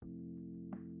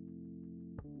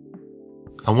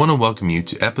I want to welcome you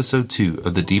to episode 2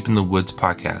 of the Deep in the Woods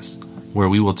podcast, where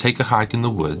we will take a hike in the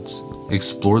woods,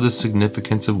 explore the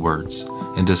significance of words,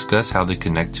 and discuss how they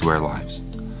connect to our lives.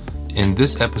 In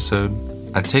this episode,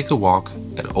 I take a walk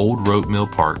at Old Rope Mill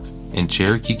Park in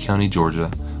Cherokee County,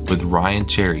 Georgia, with Ryan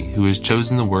Cherry, who has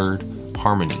chosen the word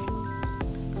harmony.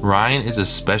 Ryan is a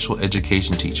special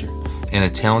education teacher and a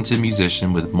talented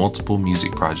musician with multiple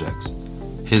music projects.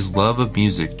 His love of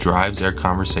music drives our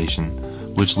conversation,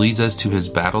 which leads us to his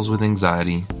battles with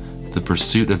anxiety, the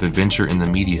pursuit of adventure in the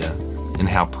media, and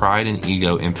how pride and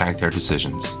ego impact our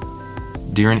decisions.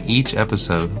 During each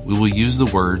episode, we will use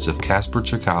the words of Casper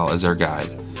ter Kuile as our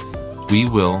guide. We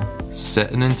will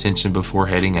set an intention before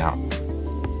heading out,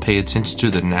 pay attention to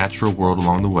the natural world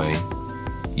along the way,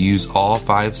 use all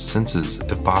 5 senses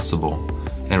if possible,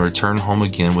 and return home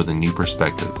again with a new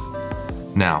perspective.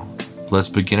 Now, let's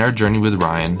begin our journey with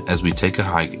Ryan as we take a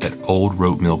hike at Old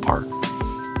Rope Mill Park.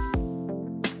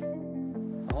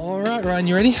 All right, Ryan,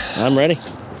 you ready? I'm ready.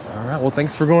 All right, well,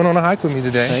 thanks for going on a hike with me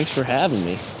today. Thanks for having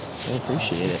me. I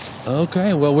appreciate it.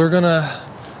 Okay, well, we're going to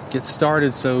get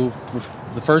started. So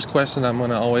the first question I'm going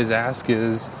to always ask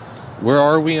is, where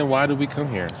are we and why did we come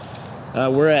here?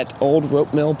 We're at Old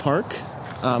Rope Mill Park.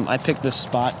 I picked this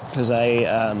spot because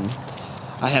I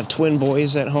have twin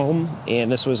boys at home,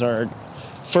 and this was our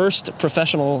first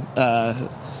professional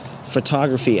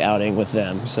photography outing with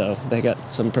them. So they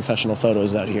got some professional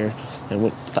photos out here, and I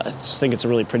just think it's a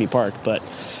really pretty park. But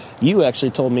you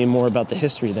actually told me more about the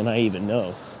history than I even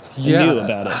know. Yeah, knew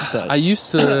about it. But I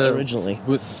used to originally.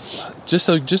 Just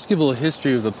to give a little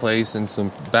history of the place and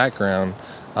some background.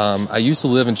 I used to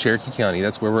live in Cherokee County.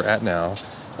 That's where we're at now.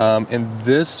 And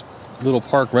this little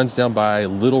park runs down by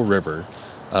Little River.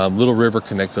 Little River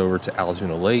connects over to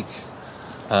Altoona Lake.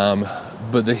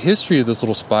 But the history of this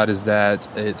little spot is that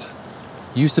it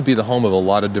used to be the home of a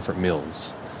lot of different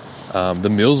mills. The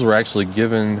mills were actually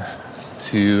given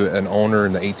to an owner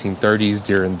in the 1830s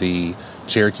during the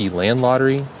Cherokee Land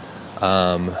Lottery.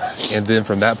 And then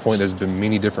from that point, there's been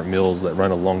many different mills that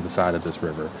run along the side of this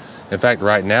river. In fact,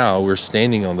 right now, we're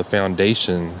standing on the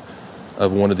foundation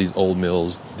of one of these old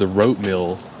mills, the rope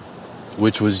mill,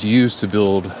 which was used to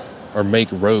build or make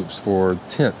ropes for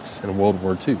tents in World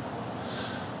War II.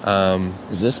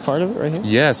 Is this part of it right here?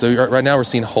 Yeah, so right now we're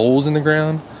seeing holes in the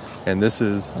ground, and this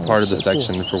is part of the so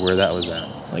section for where that was at.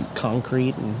 Like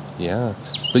concrete and... Yeah.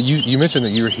 But you mentioned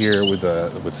that you were here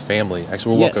with family.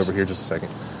 Actually, we'll walk over here just a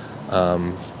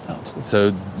second.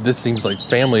 So this seems like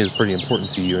family is pretty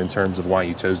important to you in terms of why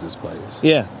you chose this place.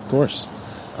 Yeah, of course.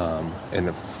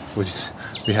 And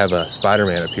we have a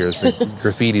Spider-Man up here that's been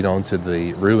graffitied onto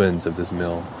the ruins of this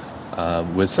mill.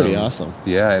 With pretty awesome.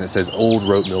 Yeah, and it says Old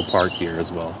Rope Mill Park here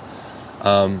as well.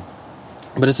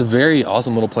 But it's a very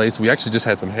awesome little place. We actually just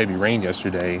had some heavy rain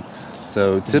yesterday.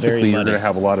 So typically you're going to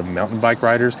have a lot of mountain bike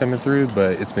riders coming through,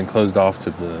 but it's been closed off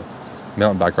to the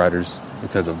mountain bike riders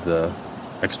because of the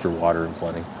extra water and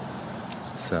flooding.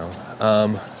 So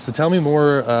tell me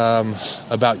more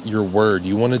about your word.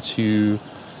 You wanted to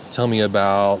tell me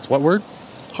about what word?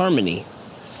 Harmony.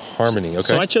 Harmony, okay.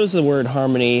 So I chose the word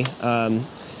harmony.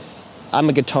 I'm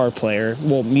a guitar player,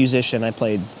 musician. I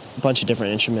played a bunch of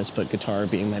different instruments, but guitar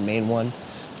being my main one.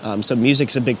 So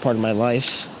music's a big part of my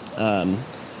life. I'm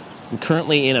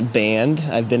currently in a band.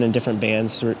 I've been in different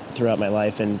bands throughout my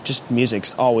life, and just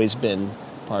music's always been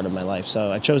part of my life.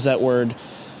 So I chose that word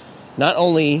not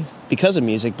only because of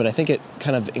music, but I think it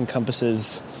kind of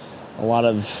encompasses a lot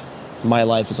of my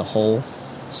life as a whole.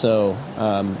 So,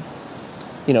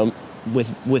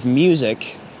 with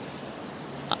music,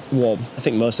 I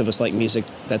think most of us like music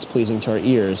that's pleasing to our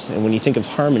ears. And when you think of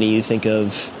harmony, you think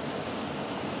of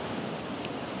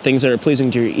things that are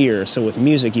pleasing to your ear. So with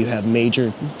music, you have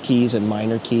major keys and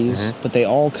minor keys, but they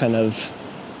all kind of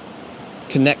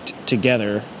connect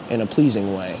together in a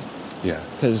pleasing way. Yeah.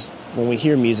 Because when we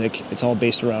hear music, it's all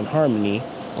based around harmony,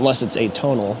 unless it's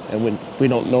atonal, and we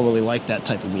don't normally like that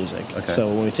type of music. Okay. So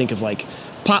when we think of like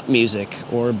pop music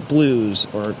or blues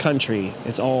or country,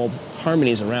 it's all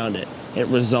harmonies around it. It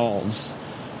resolves.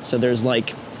 So there's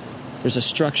a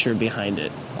structure behind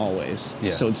it always.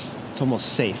 Yeah. So it's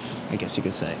almost safe, I guess you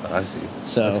could say. Oh, I see.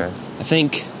 So I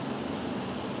think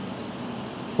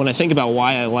when I think about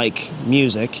why I like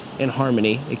music and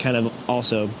harmony, it kind of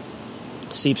also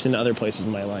seeps into other places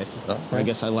in my life. Where I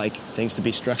guess I like things to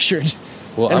be structured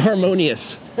and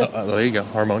harmonious. There you go,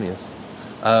 harmonious.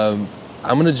 I'm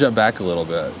going to jump back a little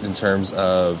bit in terms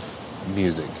of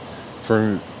music.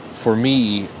 For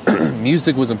me,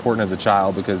 music was important as a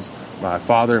child because my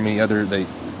father and many other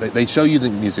they show you the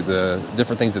music, the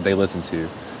different things that they listen to,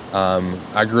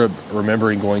 I grew up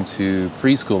remembering going to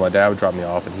preschool. My dad would drop me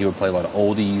off, and he would play a lot of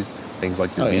oldies, things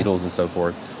like your Beatles and so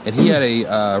forth. And he had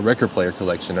a record player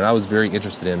collection, and I was very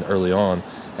interested in early on.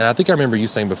 And I think I remember you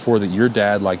saying before that your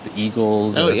dad liked the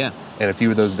Eagles and a few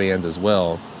of those bands as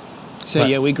well.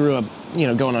 So, we grew up,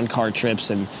 going on car trips,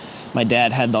 and my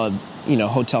dad had the,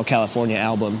 Hotel California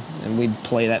album, and we'd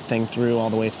play that thing through all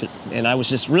the way through. And I was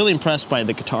just really impressed by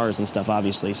the guitars and stuff,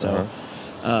 obviously. So,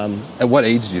 at what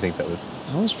age do you think that was?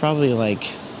 I was probably like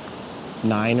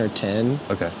 9 or 10.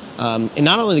 Okay. And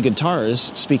not only the guitars,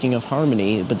 speaking of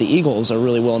harmony, but the Eagles are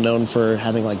really well known for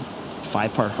having like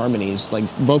 5-part harmonies, like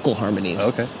vocal harmonies.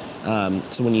 Okay.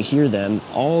 So when you hear them,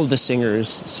 all of the singers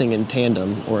sing in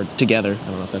tandem or together. I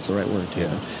don't know if that's the right word.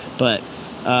 Tandem. Yeah. But,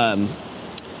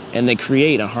 and they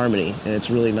create a harmony, and it's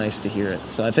really nice to hear it.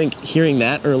 So I think hearing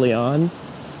that early on,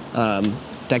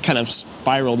 that kind of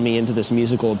spiraled me into this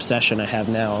musical obsession I have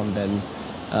now, and then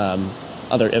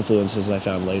other influences I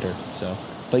found later. So,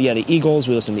 but yeah, the Eagles,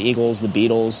 we listened to the Eagles, the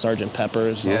Beatles, Sgt.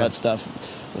 Pepper's, all that stuff,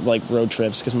 like road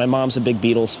trips, because my mom's a big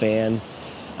Beatles fan,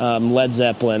 Led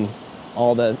Zeppelin,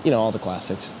 all the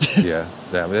classics.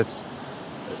 That's.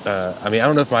 I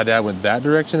don't know if my dad went that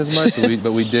direction as much,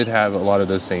 but we did have a lot of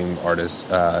those same artists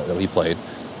that he played.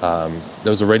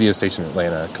 There was a radio station in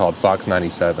Atlanta called Fox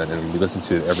 97, and we listened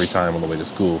to it every time on the way to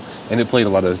school. And it played a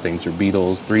lot of those things: your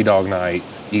Beatles, Three Dog Night,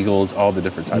 Eagles, all the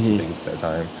different types of things at that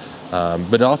time.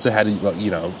 But it also had,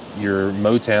 your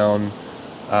Motown,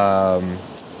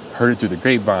 Heard It Through the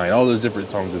Grapevine, all those different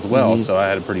songs as well. So I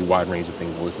had a pretty wide range of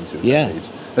things to listen to at that age,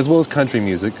 as well as country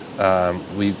music.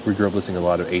 We grew up listening to a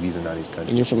lot of 80s and 90s country.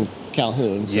 And you're from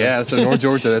Calhoun. So. Yeah, so North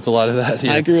Georgia, that's a lot of that.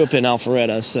 Yeah. I grew up in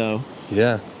Alpharetta, so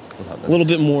yeah, a little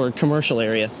bit more commercial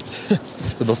area.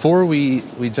 So before we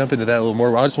jump into that a little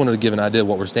more, I just wanted to give an idea of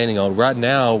what we're standing on. Right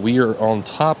now, we are on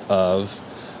top of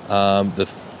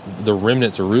the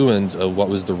remnants or ruins of what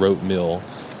was the Rote Mill,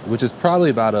 which is probably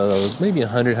about maybe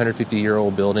 100,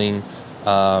 150-year-old building.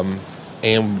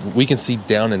 And we can see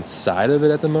down inside of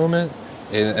it at the moment.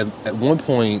 And at one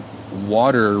point,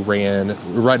 water ran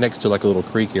right next to like a little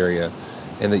creek area.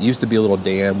 And it used to be a little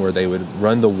dam where they would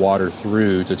run the water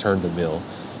through to turn the mill.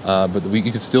 But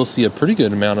you could still see a pretty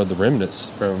good amount of the remnants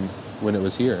from when it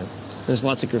was here. There's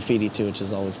lots of graffiti, too, which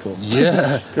is always cool.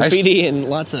 Yeah. Graffiti and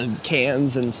lots of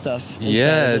cans and stuff.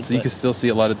 Yeah, you can still see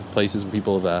a lot of the places where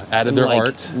people have added their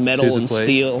art metal to the and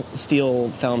place. steel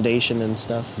foundation and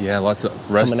stuff. Yeah, lots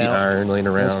of rusty iron laying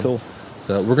around. That's cool.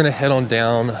 So we're going to head on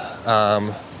down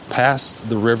past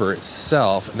the river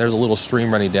itself. And there's a little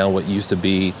stream running down what used to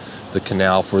be the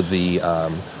canal for the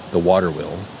water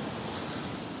wheel.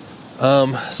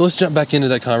 So let's jump back into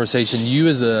that conversation. You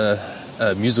as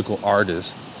a musical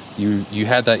artist, you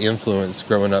had that influence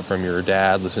growing up from your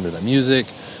dad, listening to that music.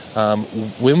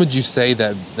 When would you say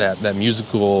that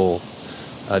musical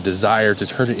desire to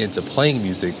turn it into playing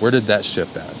music, where did that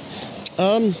shift at?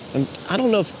 I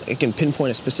don't know if I can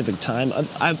pinpoint a specific time.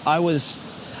 I was,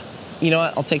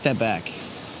 I'll take that back.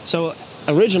 So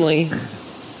originally,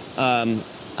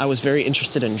 I was very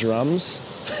interested in drums.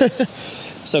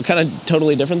 So kind of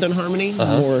totally different than harmony,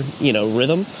 more,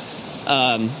 rhythm.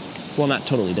 Well, not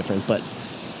totally different, but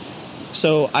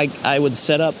so I would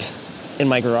set up in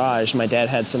my garage. My dad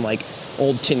had some like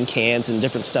old tin cans and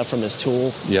different stuff from his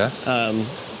tool. Yeah.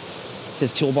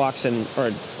 His toolbox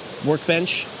or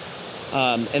workbench.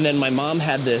 And then my mom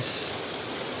had this.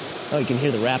 Oh, you can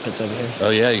hear the rapids over here. Oh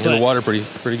yeah, you hear the water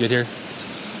pretty good here.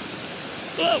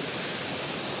 Whoa.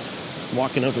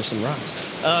 Walking over some rocks.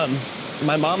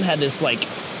 My mom had this like,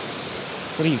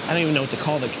 I don't even know what to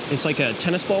call it. It's like a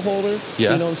tennis ball holder.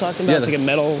 Yeah. You know what I'm talking about? Yeah, it's like a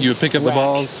metal. You would pick up rack. the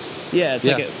balls. Yeah, it's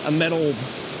like a metal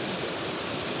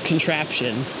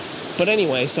contraption. But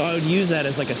anyway, so I would use that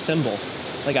as like a cymbal,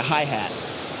 like a hi-hat.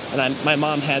 And my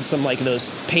mom had some like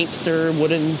those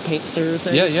wooden paint stir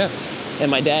things. Yeah, yeah. And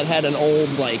my dad had an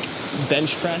old like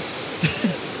bench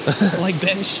press, like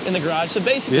bench in the garage. So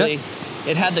basically,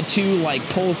 it had the two like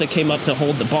poles that came up to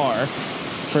hold the bar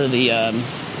for the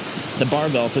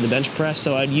barbell for the bench press.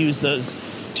 So I'd use those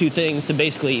two things to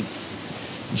basically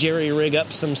jerry rig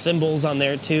up some cymbals on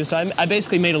there too. So I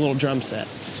basically made a little drum set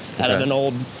out of an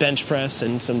old bench press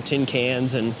and some tin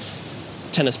cans and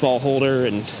tennis ball holder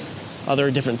and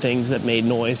other different things that made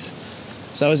noise.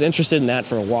 So I was interested in that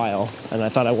for a while, and I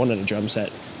thought I wanted a drum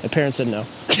set. My parents said no.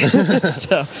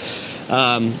 So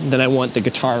then I went the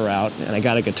guitar route, and I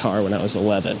got a guitar when I was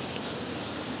 11.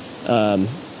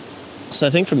 So I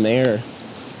think from there,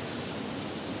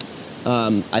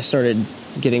 I started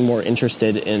getting more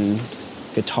interested in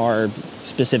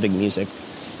guitar-specific music,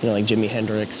 like Jimi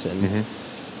Hendrix. And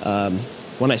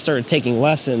when I started taking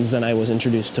lessons, then I was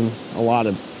introduced to a lot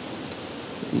of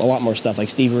a lot more stuff like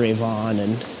Stevie Ray Vaughan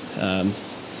and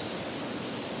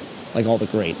like all the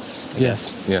greats, I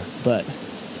guess. Yeah. But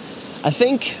I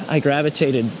think I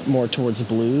gravitated more towards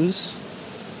blues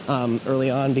early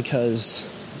on because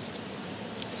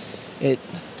it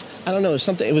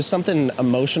was something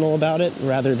emotional about it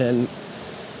rather than,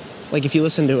 like, if you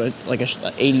listen to an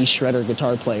 80s shredder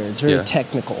guitar player, it's very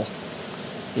technical,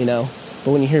 you know?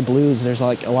 But when you hear blues, there's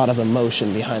like a lot of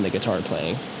emotion behind the guitar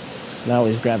playing. And I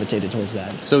always gravitated towards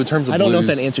that. So in terms of I don't blues,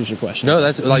 know if that answers your question. No,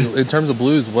 that's like, in terms of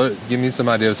blues, give me some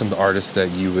idea of some of the artists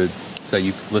that you would say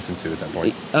you listened to at that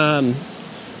point.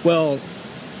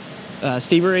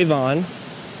 Stevie Ray Vaughan,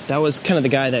 that was kind of the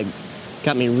guy that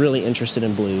got me really interested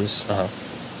in blues. Uh-huh.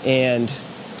 And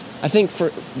I think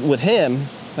with him,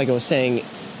 like I was saying,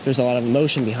 there's a lot of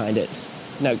emotion behind it.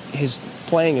 Now, his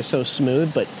playing is so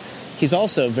smooth, but he's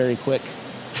also very quick.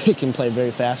 He can play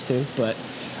very fast, too. But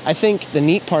I think the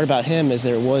neat part about him is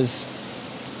there was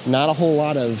not a whole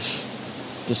lot of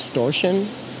distortion.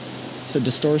 So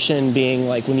distortion being,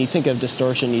 like, when you think of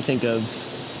distortion, you think of,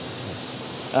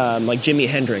 like, Jimi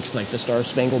Hendrix, like the Star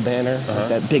Spangled Banner, like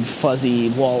that big fuzzy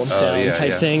wall of sound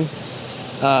type thing.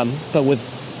 But with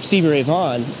Stevie Ray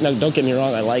Vaughan, now don't get me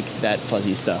wrong, I like that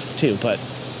fuzzy stuff too, but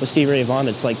with Stevie Ray Vaughan,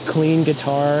 it's like clean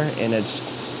guitar and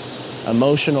it's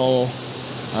emotional,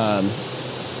 and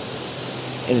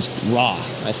it's raw,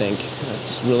 I think. It's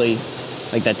just really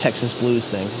like that Texas blues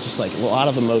thing, just like a lot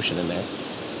of emotion in there.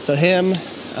 So him,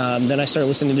 then I started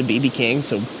listening to B.B. King,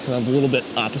 so kind of a little bit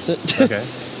opposite. Okay.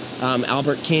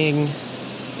 Albert King,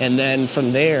 and then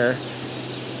from there,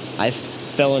 I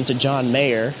fell into John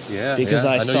Mayer. Because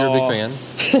I know you're a big fan.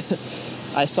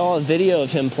 I saw a video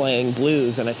of him playing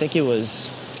blues, and I think it was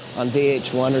on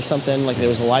VH1 or something. Like, there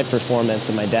was a live performance,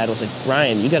 and my dad was like,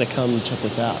 "Ryan, you got to come check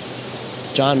this out.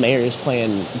 John Mayer is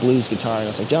playing blues guitar." And I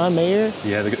was like, "John Mayer?"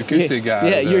 Yeah, the acoustic guy.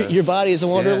 Yeah, your body is a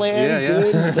wonderland,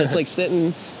 dude. Yeah. That's like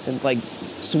sitting and like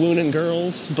swooning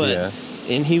girls, but.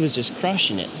 And he was just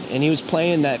crushing it. And he was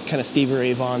playing that kind of Stevie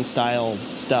Ray Vaughan style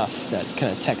stuff, that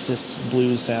kind of Texas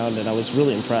blues sound, and I was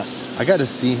really impressed. I got to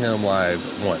see him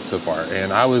live once so far,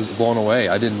 and I was blown away.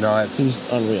 I did not... He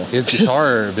was unreal. His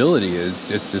guitar ability, his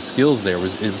skills there,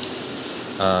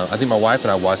 I think my wife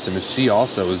and I watched him, and she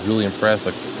also was really impressed,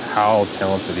 like, how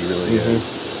talented he really is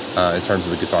in terms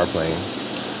of the guitar playing.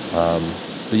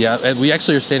 But yeah, and we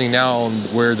actually are standing now on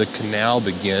where the canal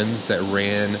begins that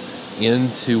ran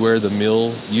into where the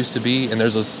mill used to be, and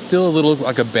there's still a little,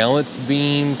 like a balance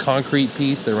beam concrete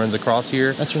piece that runs across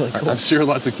here. That's really cool. I'm sure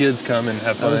lots of kids come and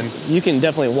have fun. You can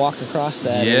definitely walk across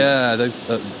that. Yeah, that's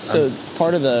so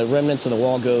part of the remnants of the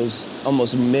wall goes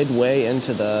almost midway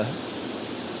into the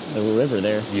river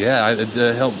there. Yeah,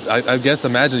 I guess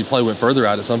imagine you probably went further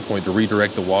out at some point to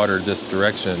redirect the water this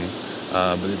direction.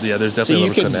 But yeah, there's definitely a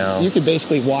little canal. You could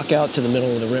basically walk out to the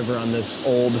middle of the river on this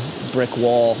old brick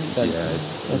wall.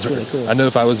 That's really cool. I know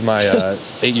if I was my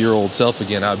 8-year-old self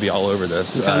again, I'd be all over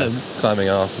this, climbing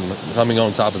off and climbing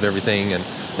on top of everything, and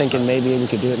thinking maybe we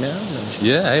could do it now. No.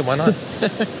 Yeah, hey, why not?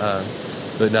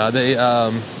 But no, they.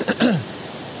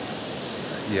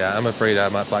 Yeah, I'm afraid I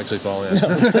might actually fall in.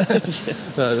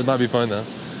 It might be fun though.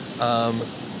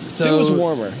 So it was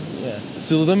warmer. Yeah.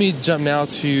 So let me jump now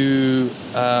to,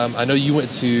 I know you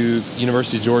went to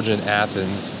University of Georgia in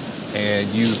Athens, and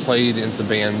you played in some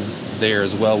bands there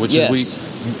as well, which is,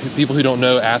 people who don't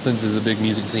know, Athens is a big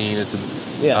music scene. It's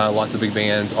lots of big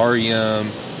bands, REM,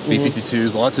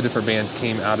 B-52s, lots of different bands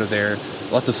came out of there.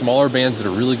 Lots of smaller bands that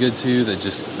are really good too, that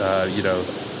just,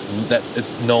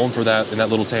 it's known for that in that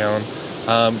little town.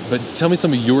 But tell me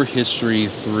some of your history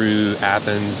through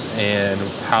Athens and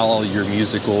how your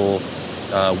musical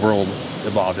world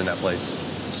evolved in that place.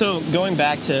 So going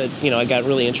back to, I got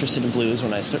really interested in blues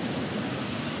when I started.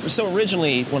 So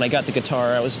originally, when I got the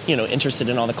guitar, I was, interested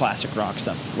in all the classic rock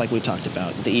stuff, like we talked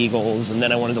about, the Eagles, and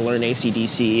then I wanted to learn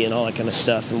AC/DC and all that kind of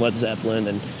stuff, and Led Zeppelin,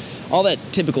 and all that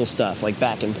typical stuff, like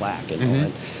Back in Black and all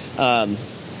that.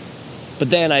 But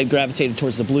then I gravitated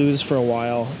towards the blues for a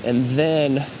while, and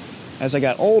then as I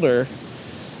got older,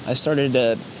 I started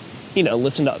to,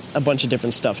 listen to a bunch of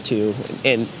different stuff too,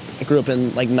 and I grew up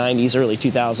in like 90s, early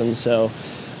 2000s, so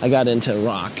I got into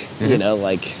rock,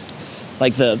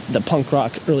 like the punk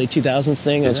rock early 2000s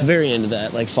thing. I was very into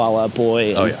that, like Fall Out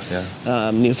Boy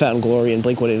and New Found Glory and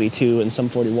Blink-182 and Sum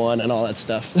 41 and all that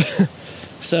stuff.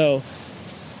 So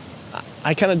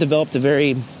I kind of developed a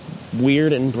very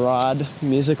weird and broad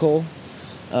musical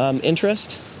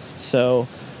interest. So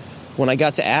when I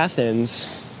got to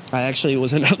Athens, I actually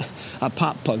was in a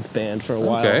pop punk band for a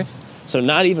while. Okay. So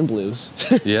not even blues.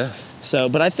 Yeah. So,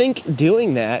 but I think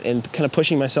doing that and kind of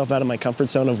pushing myself out of my comfort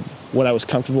zone of what I was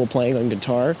comfortable playing on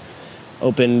guitar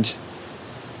opened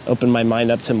opened my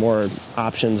mind up to more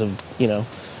options of,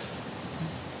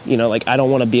 like I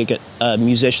don't want to be a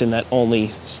musician that only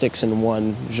sticks in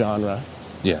one genre.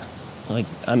 Yeah. Like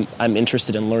I'm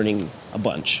interested in learning a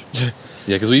bunch.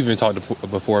 Yeah, because we've even talked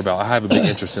before about I have a big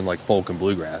interest in like folk and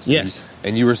bluegrass. Yes.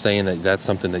 And you were saying that that's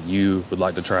something that you would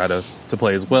like to try to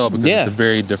play as well, because it's a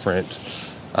very different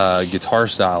guitar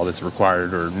style that's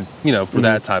required, or for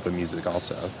that type of music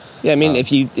also. Yeah, I mean, if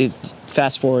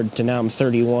fast forward to now, I'm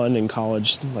 31, in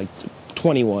college, like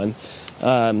 21.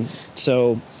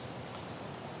 So,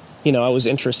 I was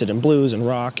interested in blues and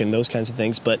rock and those kinds of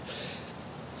things, but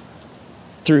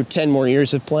through 10 more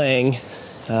years of playing,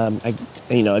 I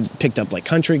picked up like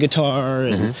country guitar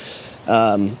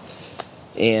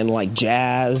and like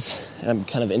jazz. I'm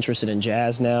kind of interested in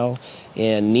jazz now,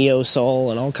 and neo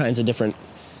soul and all kinds of different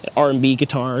R&B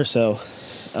guitar. So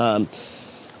I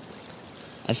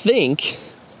think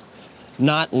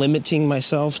not limiting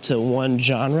myself to one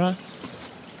genre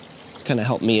kind of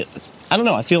helped me. I don't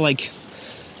know. I feel like,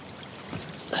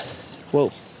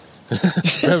 whoa.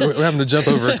 We're having to jump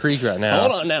over a creek right now.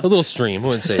 Hold on now. A little stream. I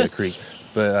wouldn't say a creek,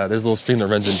 but there's a little stream that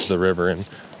runs into the river, and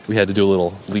we had to do a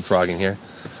little leapfrogging here.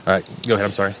 All right, go ahead.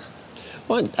 I'm sorry.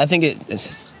 Well, I think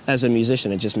as a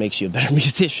musician, it just makes you a better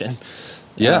musician.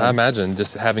 Yeah, I imagine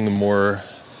just having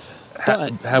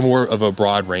have more of a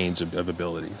broad range of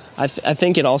abilities. I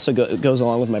think it also goes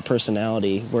along with my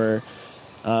personality, where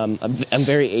I'm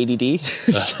very ADD,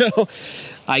 so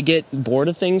I get bored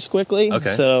of things quickly. Okay.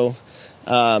 So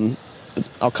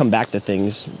I'll come back to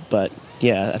things, but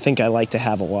yeah, I think I like to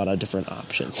have a lot of different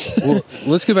options. Well,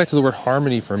 let's get back to the word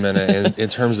harmony for a minute in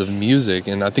terms of music,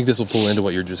 and I think this will pull into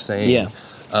what you're just saying. Yeah.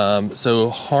 So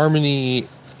harmony,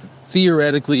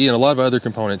 theoretically, and a lot of other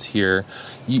components here,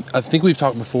 I think we've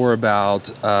talked before about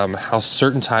how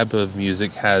certain type of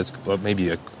music has help me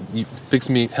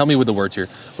with the words here,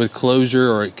 with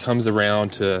closure, or it comes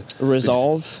around to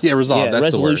resolve. Yeah, resolve. Yeah, that's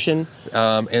resolution. The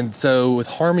word. And so with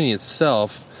harmony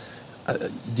itself,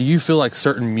 do you feel like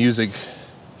certain music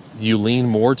you lean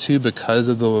more to because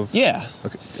of the... Yeah.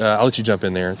 Okay, I'll let you jump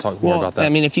in there and talk more about that. I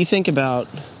mean, if you think about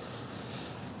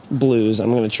blues,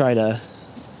 I'm going to try to,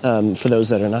 for those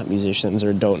that are not musicians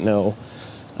or don't know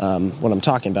what I'm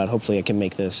talking about, hopefully I can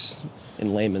make this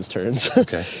in layman's terms.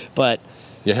 Okay. But...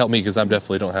 Yeah, help me, because I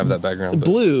definitely don't have that background.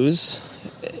 Blues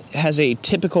has a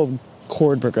typical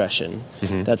chord progression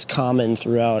that's common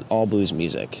throughout all blues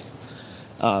music.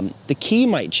 The key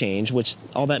might change, which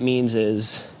all that means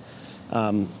is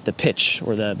the pitch,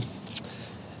 or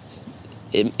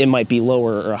it might be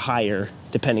lower or higher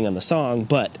depending on the song,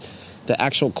 but the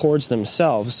actual chords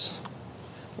themselves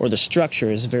or the structure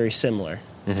is very similar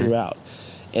throughout.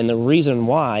 And the reason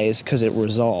why is because it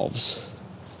resolves.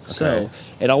 Okay. So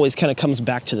it always kind of comes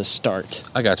back to the start.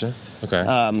 I gotcha. Okay.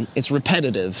 It's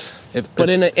repetitive. But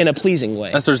in a pleasing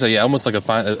way. That's sort of say, yeah, almost like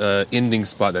a ending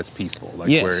spot that's peaceful, like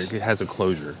yes. where it has a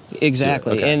closure.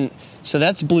 Exactly. Okay. And so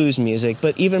that's blues music,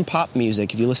 but even pop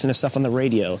music, if you listen to stuff on the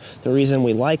radio, the reason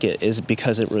we like it is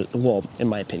because in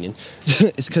my opinion,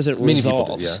 it's because it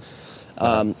resolves.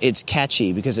 People do, yeah. It's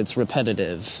catchy because it's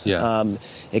repetitive. Yeah.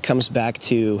 It comes back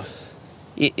to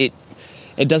it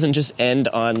doesn't just end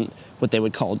on what they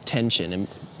would call tension, and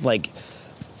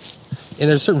And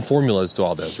there's certain formulas to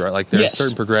all this, right? Like there's yes.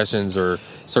 certain progressions or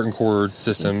certain chord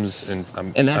systems, and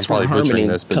that's I'm where harmony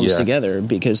comes yeah. together,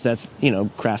 because that's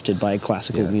crafted by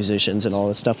classical musicians and all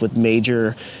that stuff with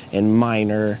major and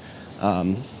minor,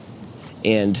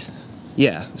 and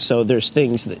so there's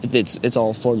things that it's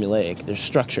all formulaic. There's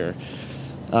structure.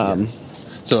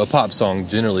 So a pop song,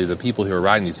 generally, the people who are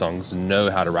writing these songs know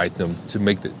how to write them to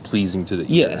make it pleasing to the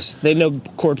ear. Yes, they know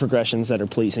chord progressions that are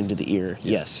pleasing to the ear.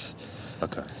 Yeah. Yes.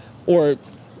 Okay. Or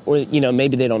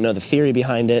maybe they don't know the theory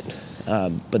behind it,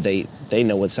 but they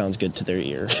know what sounds good to their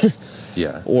ear.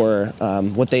 Yeah. Or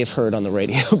what they've heard on the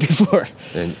radio before.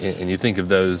 And you think of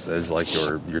those as like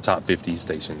your top 50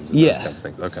 stations and yeah. those kinds of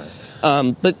things.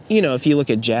 Okay. But, if you look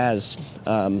at jazz,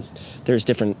 there's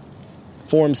different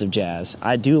forms of jazz.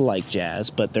 I do like jazz,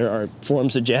 but there are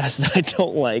forms of jazz that I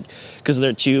don't like because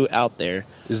they're too out there.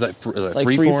 Is that like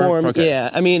free form? Okay. Yeah.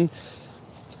 I mean...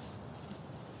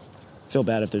 feel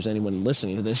bad if there's anyone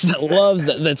listening to this that loves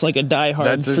that's like a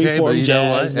diehard freeform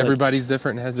jazz. Know what? Everybody's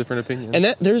different and has different opinions.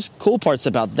 And there's cool parts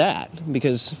about that,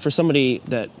 because for somebody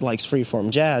that likes freeform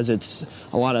jazz, it's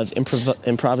a lot of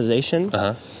improvisation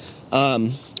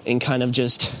and kind of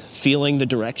just feeling the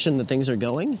direction that things are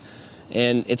going.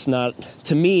 And it's not,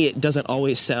 to me, it doesn't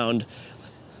always sound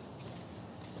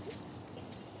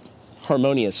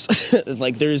harmonious.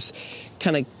 Like there's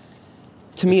kind of,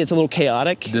 to me, it's a little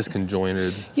chaotic.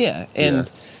 Disconjointed. Yeah, and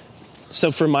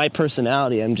so for my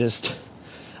personality,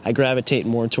 I gravitate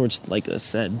more towards, like I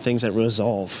said, things that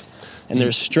resolve, and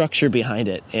there's structure behind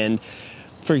it. And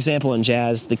for example, in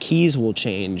jazz, the keys will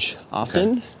change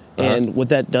often, and what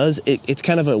that does, it's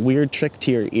kind of a weird trick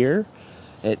to your ear.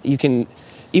 You can,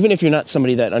 even if you're not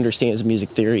somebody that understands music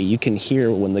theory, you can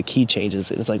hear when the key changes,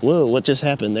 and it's like, whoa, what just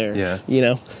happened there? Yeah. You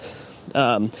know?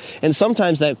 And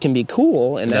sometimes that can be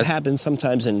cool, and that happens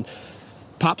sometimes in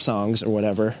pop songs or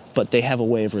whatever, but they have a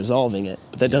way of resolving it.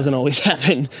 But that doesn't always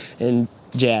happen in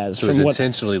jazz. So it's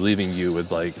intentionally leaving you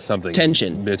with like something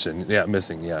tension.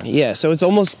 missing. Yeah. Yeah, so it's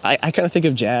almost, I kind of think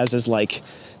of jazz as like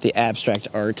the abstract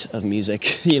art of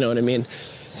music. You know what I mean?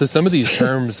 So some of these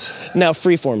terms... Now,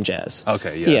 freeform jazz.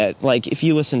 Okay, yeah. Yeah, like if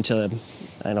you listen to,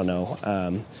 I don't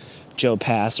know, Joe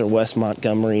Pass or Wes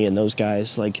Montgomery and those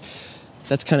guys, like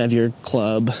that's kind of your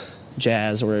club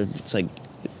jazz where it's like,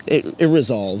 it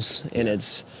resolves and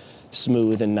it's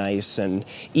smooth and nice. And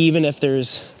even if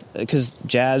because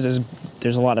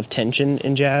there's a lot of tension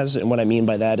in jazz, and what I mean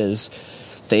by that is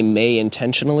they may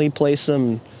intentionally play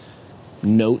some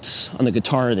notes on the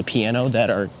guitar or the piano that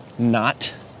are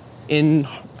not in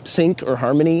sync or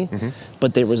harmony,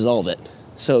 but they resolve it.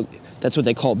 So that's what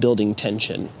they call building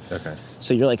tension. Okay.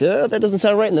 So you're like, oh, that doesn't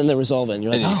sound right, and then they resolve it, and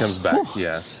you're like, and it comes back.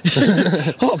 Yeah.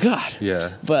 Oh God.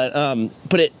 Yeah. But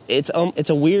it's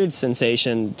a weird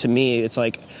sensation to me. It's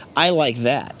like I like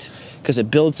that because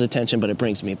it builds the tension, but it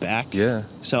brings me back. Yeah.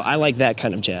 So I like that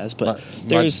kind of jazz. But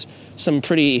there's some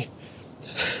pretty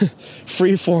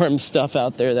free-form stuff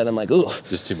out there that I'm like, ooh,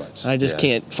 just too much. I just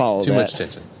can't follow too that. much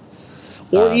tension.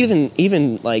 Or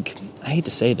even like, I hate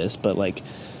to say this, but like,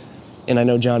 and I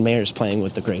know John Mayer's playing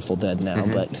with the Grateful Dead now,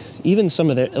 but even some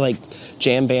of their like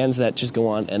jam bands that just go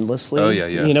on endlessly. Oh yeah.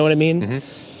 You know what I mean?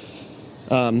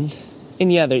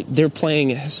 And yeah, they're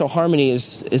playing. So harmony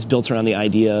is built around the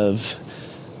idea of.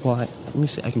 Well, let me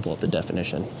see. I can pull up the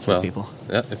definition for people.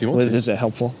 Yeah, if you want to. Is it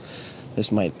helpful?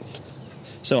 This might.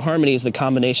 So harmony is the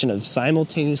combination of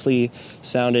simultaneously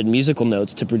sounded musical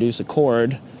notes to produce a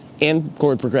chord and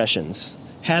chord progressions,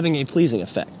 having a pleasing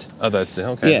effect. Oh, that's it.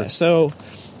 Okay. Yeah. So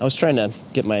I was trying to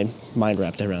get my mind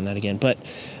wrapped around that again, but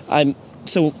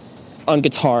so on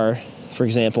guitar, for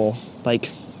example,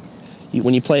 like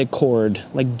when you play a chord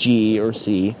like G or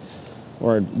C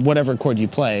or whatever chord you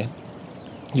play,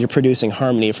 you're producing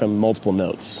harmony from multiple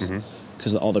notes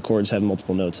because all the chords have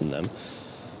multiple notes in them.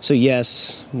 So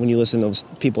yes, when you listen to those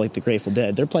people like the Grateful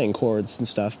Dead, they're playing chords and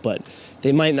stuff, but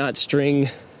they might not string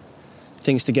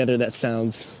things together that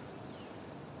sounds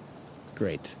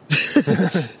great.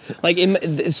 Like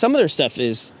some of their stuff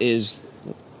has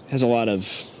a lot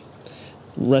of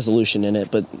resolution in it,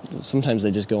 but sometimes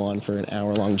they just go on for an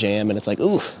hour-long jam, and it's like,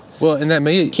 ooh. Well, and that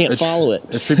may can't follow it.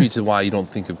 Attribute to why you don't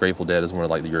think of Grateful Dead as one of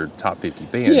like your top 50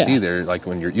 bands either. Like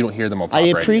when you don't hear them on pop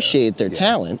radio. I appreciate their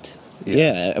talent.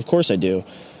 Yeah, of course I do.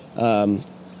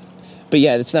 But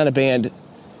yeah, it's not a band,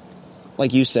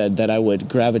 like you said, that I would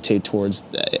gravitate towards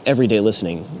everyday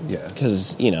listening. Yeah.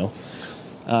 Because,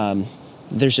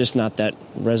 there's just not that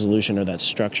resolution or that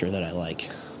structure that I like.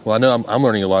 Well, I know I'm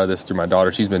learning a lot of this through my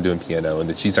daughter. She's been doing piano, and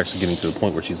that she's actually getting to a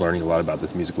point where she's learning a lot about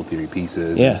this musical theory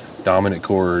pieces, and dominant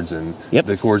chords, and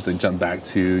the chords that jump back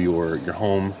to your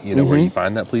home, where you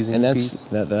find that pleasing and that's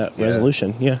piece. that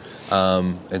resolution,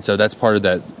 and so that's part of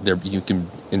that. You can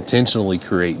intentionally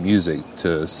create music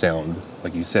to sound,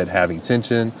 like you said, having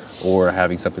tension or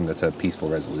having something that's a peaceful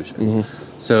resolution.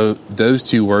 So those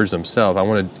two words themselves, I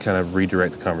want to kind of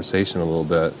redirect the conversation a little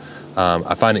bit.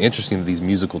 I find it interesting that these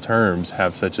musical terms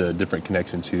have such a different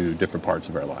connection to different parts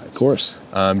of our lives. Of course.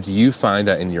 Do you find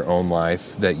that in your own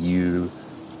life that you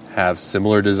have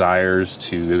similar desires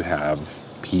to have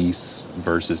peace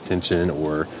versus tension,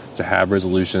 or to have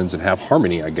resolutions and have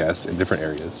harmony, I guess, in different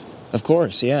areas? Of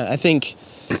course, yeah. I think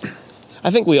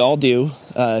we all do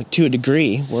to a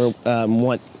degree. We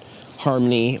want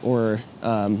harmony or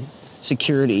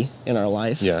security in our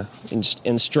life,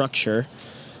 in structure.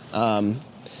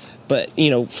 But,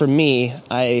 for me,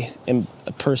 I am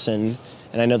a person,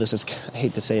 and I know this is, I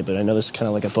hate to say it, but I know this is kind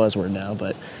of like a buzzword now,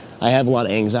 but I have a lot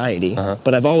of anxiety,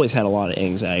 but I've always had a lot of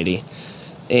anxiety.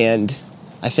 And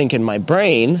I think in my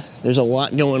brain, there's a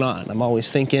lot going on. I'm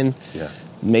always thinking,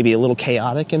 maybe a little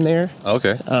chaotic in there.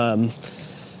 Okay.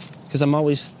 Because I'm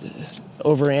always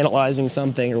overanalyzing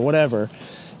something or whatever.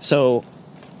 So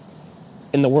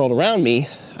in the world around me,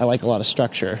 I like a lot of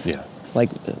structure. Yeah.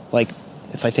 Like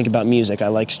if I think about music, I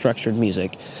like structured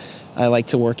music. I like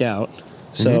to work out.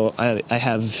 So I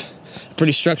have a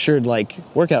pretty structured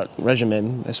workout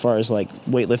regimen as far as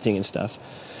weightlifting and stuff.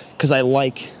 Because I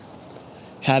like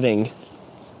having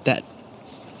that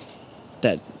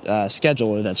schedule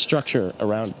or that structure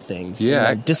around things. Yeah,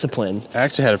 that discipline. I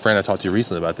actually had a friend I talked to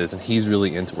recently about this, and he's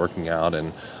really into working out.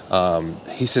 And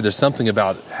he said there's something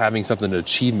about having something, an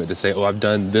achievement to say, oh, I've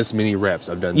done this many reps.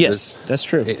 I've done Yes, this. that's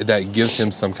true. That gives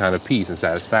him some kind of peace and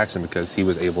satisfaction because he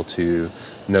was able to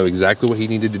know exactly what he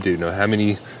needed to do. Know how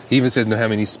many. He even says know how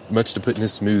much to put in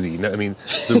his smoothie. I mean,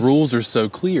 the rules are so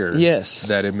clear. Yes.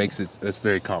 That it makes it's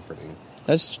very comforting.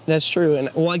 That's true. And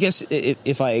well, I guess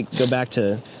if I go back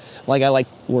to, like, I like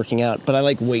working out, but I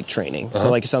like weight training. So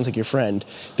like, it sounds like your friend,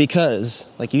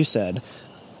 because like you said,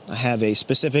 I have a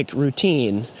specific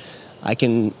routine. I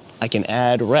can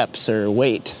add reps or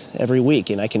weight every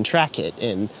week, and I can track it.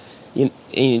 And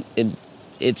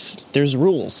there's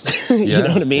rules. You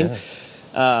know what I mean?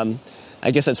 Yeah. I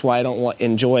guess that's why I don't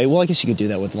enjoy. Well, I guess you could do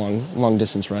that with long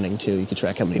distance running too. You could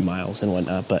track how many miles and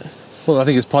whatnot. But well, I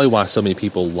think it's probably why so many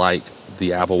people like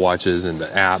the Apple Watches and the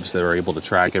apps that are able to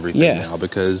track everything now,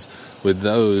 because with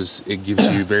those it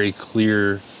gives you very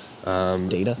clear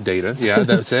data,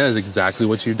 that says exactly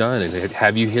what you've done and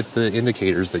have you hit the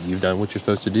indicators that you've done what you're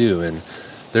supposed to do. And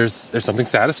there's something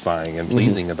satisfying and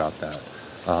pleasing about that.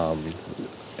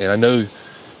 And I know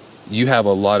you have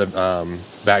a lot of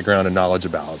background and knowledge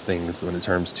about things when it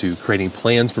comes to creating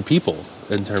plans for people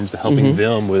in terms of helping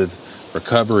them with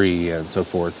recovery and so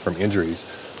forth from injuries.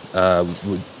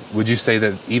 Would you say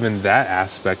that even that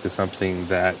aspect is something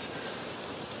that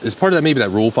is part of that, maybe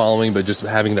that rule following, but just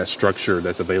having that structure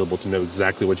that's available to know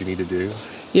exactly what you need to do?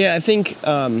 Yeah, I think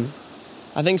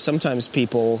sometimes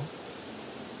people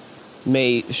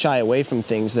may shy away from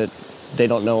things that they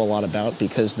don't know a lot about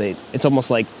because it's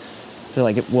almost like they're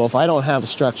like, well, if I don't have a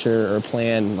structure or a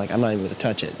plan, like, I'm not even going to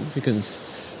touch it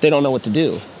because they don't know what to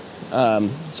do.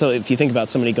 So if you think about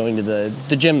somebody going to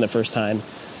the gym the first time,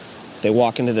 they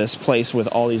walk into this place with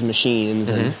all these machines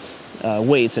and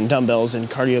weights and dumbbells and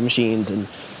cardio machines and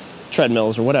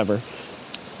treadmills or whatever.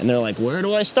 And they're like, where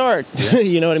do I start? Yeah.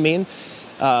 You know what I mean?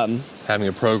 Having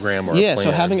a program or a plan.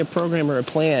 So having a program or a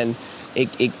plan,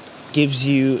 it gives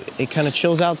you, it kind of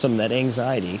chills out some of that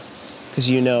anxiety because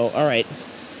you know, all right,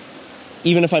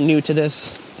 even if I'm new to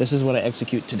this is what I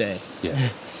execute today. Yeah.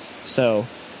 So,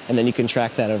 and then you can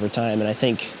track that over time. And I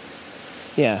think,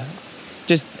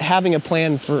 just having a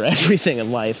plan for everything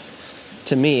in life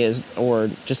to me or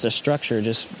just a structure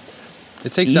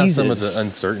it takes out some of the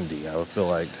uncertainty, I would feel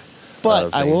like.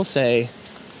 But I will say,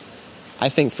 I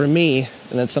think for me,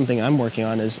 and that's something I'm working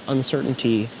on, is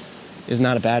uncertainty is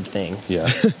not a bad thing. Yeah.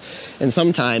 And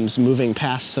sometimes moving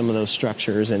past some of those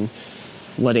structures and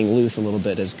letting loose a little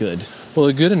bit is good. Well,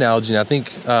 a good analogy, and I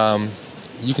think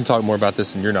you can talk more about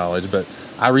this in your knowledge, but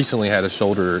I recently had a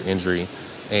shoulder injury,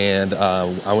 and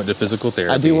I went to physical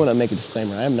therapy. I do want to make a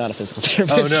disclaimer. I am not a physical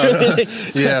therapist. Oh, no.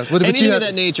 Yeah. But anything of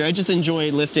that nature. I just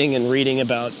enjoy lifting and reading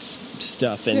about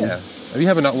stuff. And you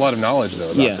have a lot of knowledge,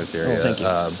 though, about this area. Oh, thank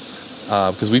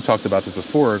you. Because we've talked about this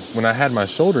before. When I had my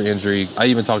shoulder injury, I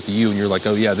even talked to you, and you're like,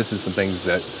 oh, yeah, this is some things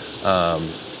that...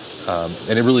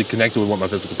 and it really connected with what my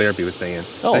physical therapy was saying.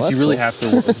 That you really have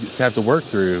to work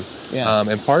through. Yeah.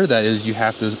 And part of that is you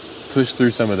have to push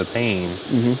through some of the pain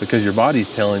because your body's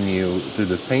telling you through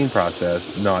this pain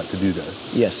process not to do this.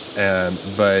 Yes.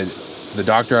 But the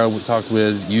doctor I talked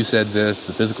with, you said this,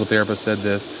 the physical therapist said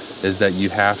this, is that you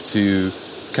have to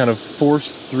kind of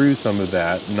force through some of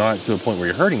that, not to a point where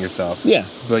you're hurting yourself. Yeah.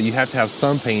 But you have to have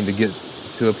some pain to get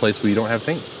to a place where you don't have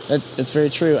pain. That's very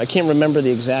true. I can't remember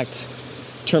the exact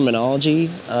terminology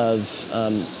of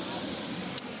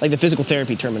like the physical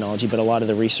therapy terminology, but a lot of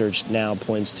the research now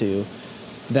points to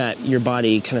that your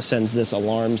body kind of sends this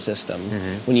alarm system.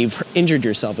 When you've injured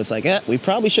yourself, it's like, we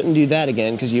probably shouldn't do that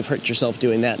again because you've hurt yourself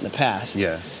doing that in the past.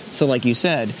 Yeah. So like you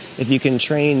said, if you can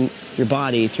train your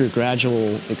body through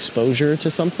gradual exposure to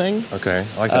something. Okay,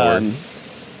 I like that word.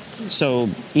 So,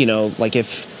 like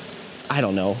if, I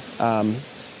don't know,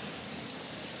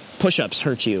 push-ups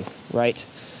hurt you, right?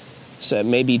 So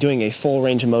maybe doing a full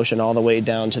range of motion all the way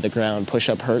down to the ground,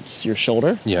 push-up hurts your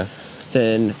shoulder. Yeah.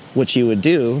 Then what you would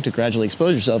do to gradually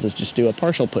expose yourself is just do a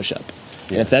partial push-up.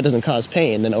 Yeah. And if that doesn't cause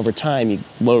pain, then over time you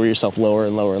lower yourself lower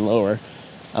and lower and lower.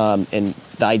 And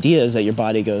the idea is that your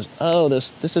body goes, oh,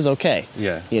 this is okay.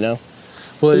 Yeah.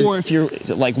 Well, or if you're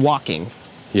like walking,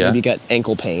 maybe you got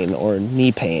ankle pain or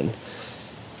knee pain,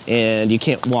 and you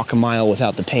can't walk a mile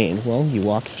without the pain. Well, you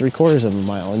walk 3/4 of a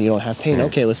mile and you don't have pain.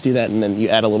 Okay, let's do that, and then you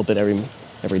add a little bit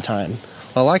every time.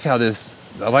 I like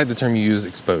the term you use,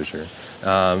 exposure,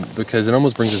 because it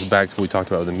almost brings us back to what we talked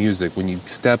about with the music. When you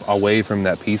step away from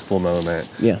that peaceful moment,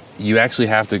 you actually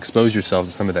have to expose yourself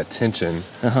to some of that tension,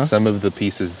 some of the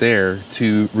pieces there,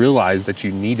 to realize that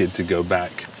you needed to go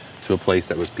back to a place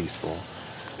that was peaceful.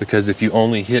 Because if you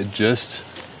only hit just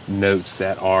notes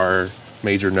that are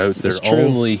major notes. They're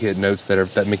only hit notes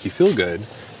that make you feel good.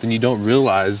 Then you don't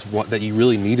realize that you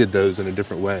really needed those in a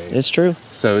different way. It's true.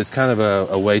 So it's kind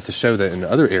of a way to show that in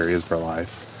other areas of our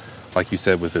life, like you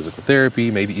said, with physical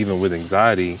therapy, maybe even with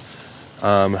anxiety.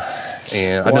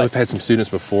 And I know we've had some students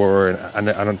before, and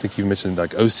I don't think you've mentioned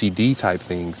like OCD type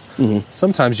things. Mm-hmm.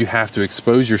 Sometimes you have to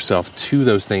expose yourself to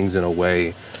those things in a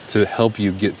way to help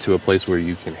you get to a place where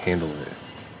you can handle it.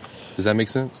 Does that make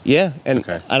sense? Yeah, and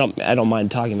okay. I don't mind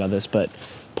talking about this, but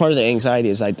part of the anxiety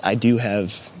is I do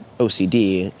have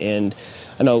OCD, and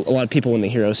I know a lot of people when they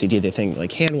hear OCD they think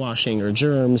like hand washing or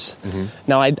germs. Mm-hmm.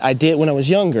 Now I did when I was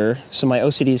younger, so my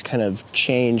OCD's kind of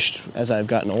changed as I've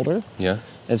gotten older. Yeah,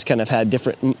 it's kind of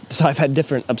so I've had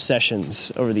different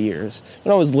obsessions over the years.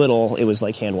 When I was little, it was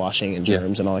like hand washing and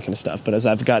germs and all that kind of stuff. But as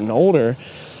I've gotten older,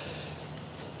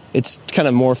 it's kind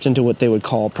of morphed into what they would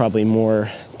call probably more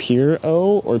pure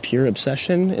O or pure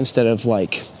obsession instead of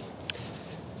like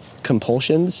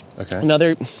compulsions.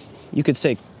 Okay. You could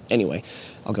say. Anyway,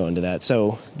 I'll go into that.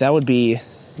 So that would be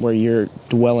where you're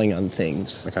dwelling on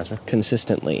things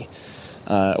consistently.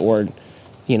 Or,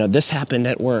 this happened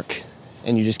at work,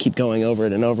 and you just keep going over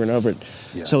it and over and over it.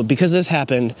 Yeah. So because this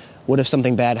happened, what if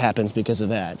something bad happens because of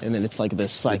that? And then it's like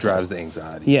this cycle. It drives the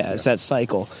anxiety. Yeah, it's that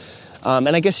cycle.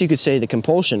 And I guess you could say the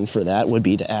compulsion for that would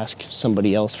be to ask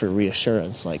somebody else for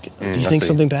reassurance. Like, do you think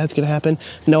something bad's going to happen?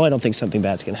 No, I don't think something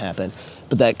bad's going to happen.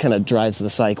 But that kind of drives the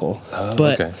cycle.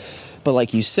 But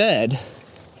like you said,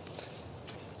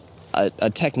 a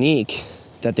technique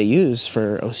that they use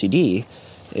for OCD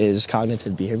is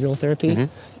cognitive behavioral therapy.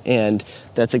 Mm-hmm. And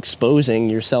that's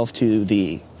exposing yourself to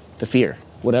the fear,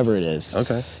 whatever it is.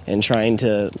 Okay. And trying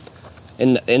to,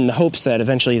 in the hopes that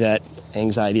eventually that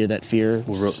anxiety or that fear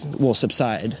will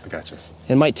subside. I gotcha.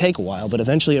 It might take a while, but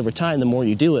eventually over time, the more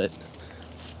you do it,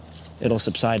 it'll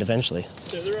subside eventually.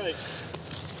 To the right.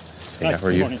 Hey, how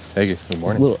are you? Hey, good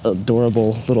morning. Little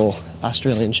adorable little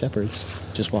Australian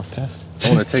shepherds just walked past. I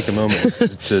want to take a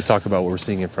moment to talk about what we're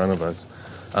seeing in front of us.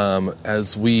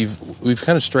 As we've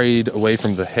kind of strayed away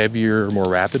from the heavier, more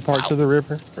rapid parts of the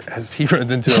river, as he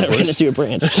runs into a bush. Ran into a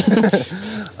branch.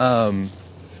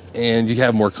 And you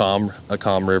have a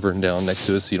calm river down next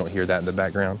to us, so you don't hear that in the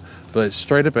background. But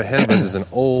straight up ahead of us is an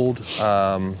old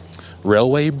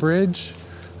railway bridge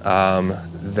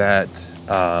that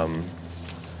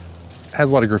has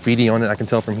a lot of graffiti on it, I can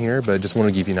tell from here, but I just want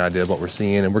to give you an idea of what we're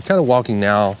seeing. And we're kind of walking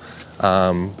now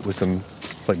with some,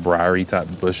 it's like briary type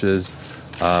bushes,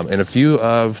 and a few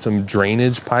of some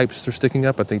drainage pipes are sticking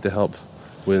up, I think, to help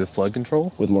with flood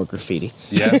control. With more graffiti.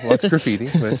 Yeah, lots of graffiti,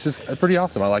 but it's just pretty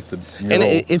awesome. I like the mural.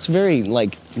 And it's very,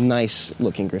 nice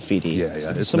looking graffiti. Yeah.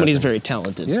 Somebody's very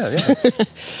talented. Yeah.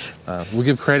 We'll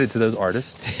give credit to those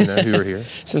artists, who are here.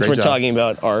 Since we're talking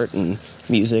about art and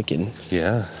music and...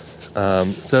 Yeah.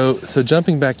 So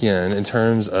jumping back in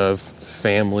terms of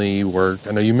family, work,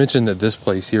 I know you mentioned that this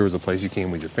place here was a place you came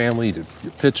with your family, you did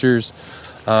your pictures.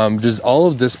 Does all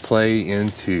of this play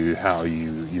into how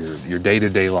your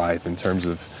day-to-day life in terms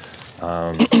of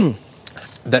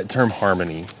that term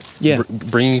harmony? Yeah.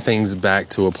 Bringing things back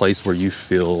to a place where you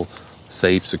feel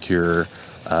safe, secure,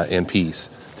 and peace.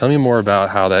 Tell me more about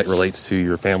how that relates to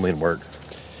your family and work.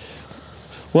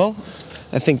 Well,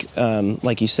 I think,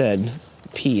 like you said,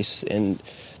 peace, and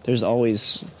I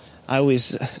always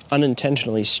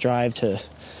unintentionally strive to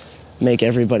make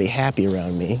everybody happy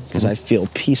around me because I feel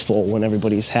peaceful when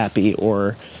everybody's happy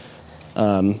or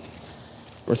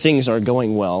things are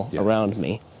going well around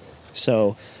me.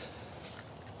 So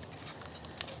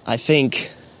I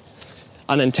think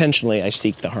unintentionally I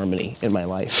seek the harmony in my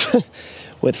life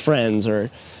with friends or,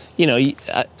 I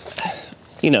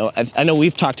know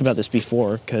we've talked about this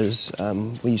before because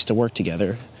we used to work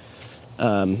together.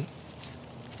 But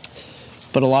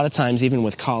a lot of times, even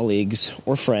with colleagues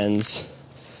or friends,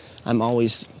 I'm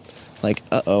always like,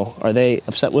 are they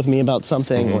upset with me about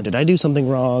something? Mm-hmm. Or did I do something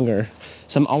wrong?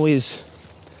 So I'm always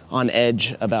on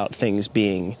edge about things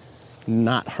being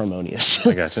not harmonious.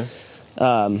 I gotcha.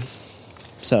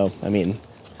 So, I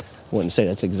wouldn't say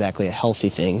that's exactly a healthy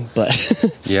thing, but...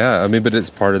 Yeah, but it's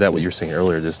part of that, what you were saying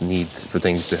earlier, this need for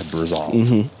things to have resolved.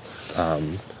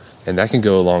 Mm-hmm. And that can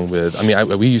go along with,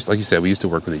 we used to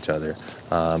work with each other,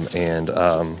 and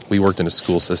we worked in a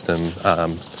school system.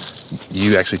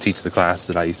 You actually teach the class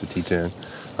that I used to teach in,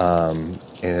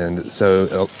 and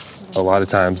so a lot of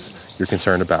times you're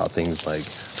concerned about things like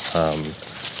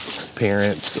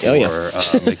parents or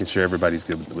making sure everybody's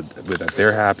good with that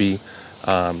they're happy.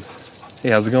 Hey,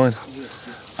 how's it going?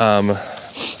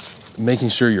 Making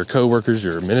sure your coworkers,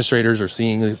 your administrators are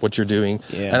seeing what you're doing.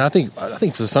 Yeah. And I think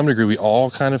to some degree we all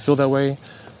kind of feel that way.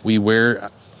 We wear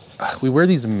we wear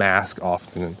these masks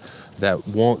often that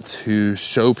want to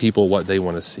show people what they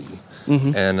want to see.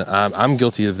 Mm-hmm. And I'm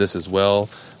guilty of this as well,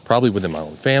 probably within my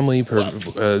own family.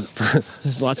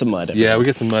 There's lots of mud. Yeah, we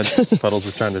get some mud puddles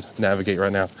we're trying to navigate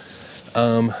right now.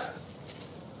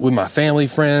 With my family,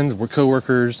 friends, we're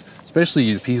coworkers,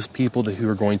 especially people who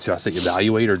are going to, I say,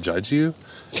 evaluate or judge you.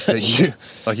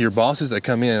 Like your bosses that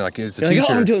come in, like it's a teacher.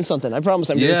 Like, I'm doing something. I promise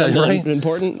I'm doing something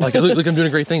important. Like, look, I'm doing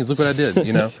great things. Look what I did,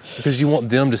 because you want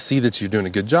them to see that you're doing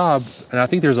a good job. And I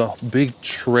think there's a big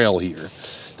trail here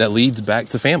that leads back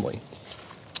to family.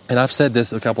 And I've said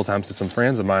this a couple times to some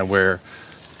friends of mine where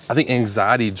I think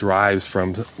anxiety drives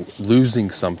from losing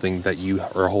something that you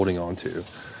are holding on to.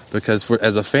 Because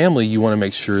as a family, you want to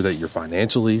make sure that you're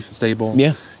financially stable.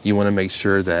 Yeah. You want to make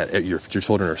sure that your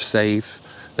children are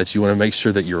safe, that you want to make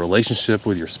sure that your relationship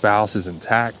with your spouse is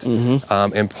intact.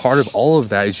 Mm-hmm. And part of all of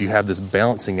that is you have this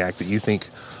balancing act that you think,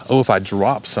 oh, if I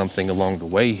drop something along the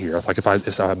way here, like if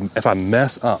I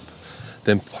mess up,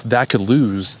 then that could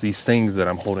lose these things that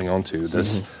I'm holding on to,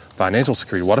 this financial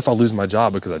security. What if I lose my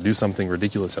job because I do something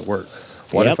ridiculous at work?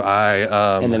 What if I...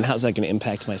 and then how's that going to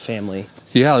impact my family?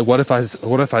 Yeah, like what if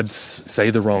I say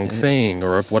the wrong thing?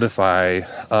 Or what if I...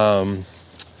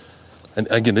 and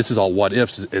again, this is all what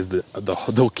ifs is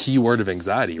the key word of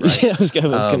anxiety, right? Yeah, I was going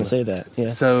to say that. Yeah.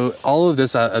 So all of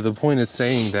this, the point is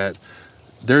saying that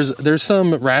there's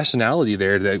some rationality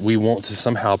there that we want to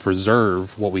somehow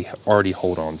preserve what we already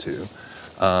hold on to.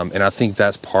 And I think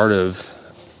that's part of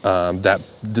that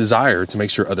desire to make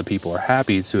sure other people are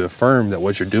happy, to affirm that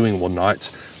what you're doing will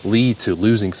not lead to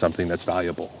losing something that's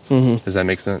valuable. Mm-hmm. Does that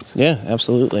make sense? Yeah,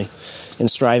 absolutely. And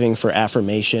striving for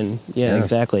affirmation. Yeah.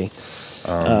 Exactly.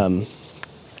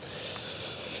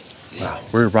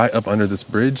 We're right up under this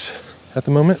bridge at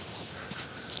the moment,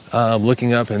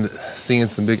 looking up and seeing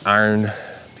some big iron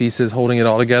pieces holding it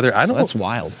all together. That's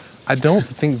wild. I don't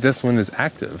think this one is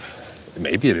active.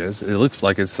 Maybe it is. It looks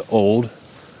like it's old.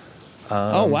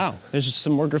 Oh, wow. There's just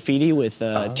some more graffiti with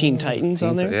Teen Titans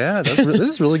on there. Yeah, this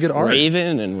is really good art.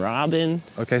 Raven and Robin.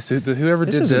 Okay, so whoever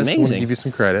did this, I want to give you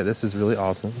some credit. This is really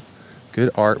awesome.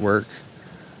 Good artwork.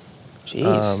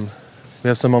 Jeez. We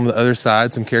have some on the other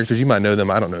side, some characters. You might know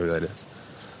them. I don't know who that is.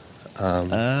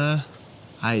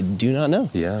 I do not know.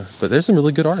 Yeah, but there's some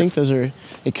really good art. I think those are...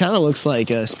 It kind of looks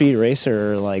like a Speed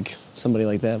Racer or like somebody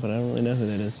like that, but I don't really know who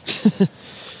that is.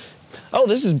 Oh,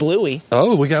 this is Bluey.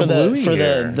 Oh, we got Bluey for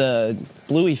here. the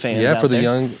Bluey fans. Yeah, out for the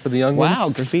there. young ones. Wow,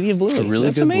 graffiti of Bluey. Really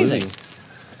That's good amazing. Bluey.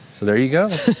 So there you go.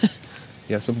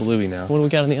 You have some Bluey now. What do we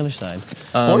got on the other side?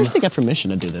 I wonder if they got permission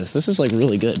to do this. This is like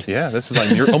really good. Yeah, this is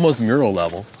like almost mural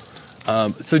level.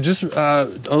 So just a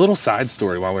little side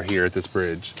story while we're here at this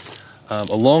bridge. A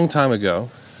long time ago.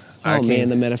 Man,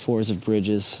 the metaphors of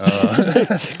bridges.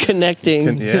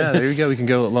 Connecting. Yeah, there you go. We can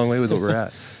go a long way with what we're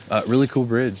at. Really cool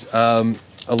bridge.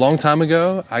 A long time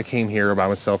ago, I came here by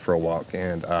myself for a walk,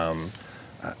 and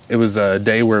it was a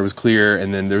day where it was clear,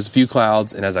 and then there's a few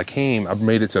clouds, and as I came, I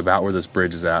made it to about where this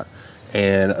bridge is at,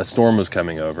 and a storm was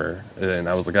coming over, and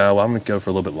I was like, oh, well, I'm going to go for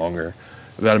a little bit longer.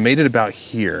 But I made it about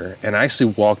here, and I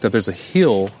actually walked up. There's a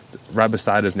hill right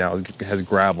beside us now. It has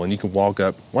gravel, and you can walk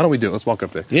up. Why don't we do it? Let's walk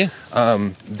up there. Yeah.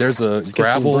 There's a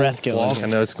gravel walk. Here. I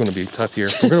know it's going to be tough here.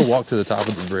 We're going to walk to the top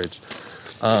of the bridge.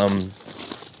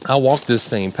 I walked this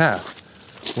same path.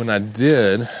 When I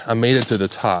did, I made it to the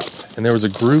top, and there was a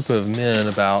group of men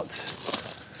about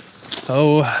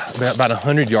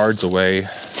 100 yards away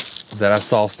that I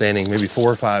saw standing, maybe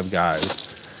 4 or 5 guys,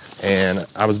 and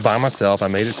I was by myself. I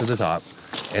made it to the top,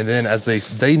 and then as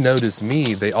they noticed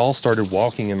me, they all started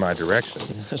walking in my direction.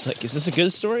 I was like, is this a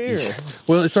good story? Or?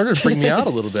 Well, it started to freak me out a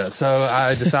little bit, so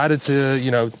I decided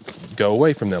to, go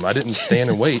away from them. I didn't stand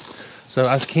and wait, so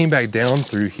I came back down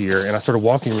through here, and I started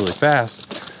walking really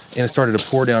fast. And it started to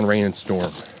pour down rain and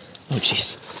storm. Oh,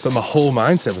 jeez. But my whole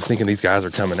mindset was thinking these guys are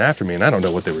coming after me, and I don't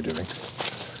know what they were doing.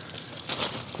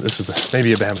 This was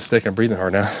maybe a bad mistake. I'm breathing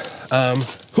hard now.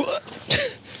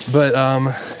 But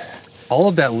all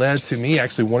of that led to me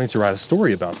actually wanting to write a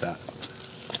story about that.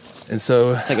 And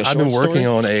so I've been working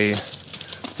on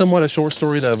somewhat a short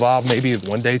story that evolved maybe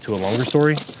one day to a longer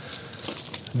story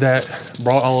that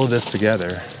brought all of this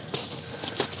together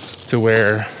to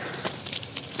where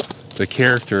the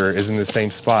character is in the same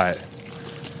spot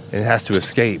and has to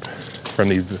escape from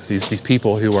these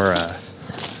people who are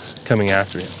coming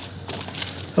after him.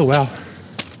 Oh, wow.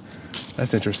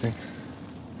 That's interesting.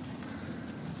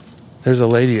 There's a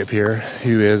lady up here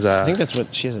who is... I think that's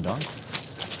what... She has a dog?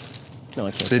 No,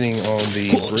 I can't. Sitting on the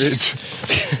bridge.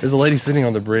 There's a lady sitting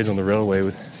on the bridge on the railway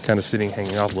with kind of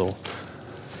hanging off a little.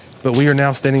 But we are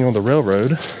now standing on the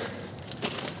railroad.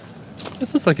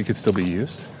 This looks like it could still be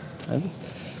used. I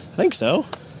think so.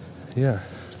 Yeah.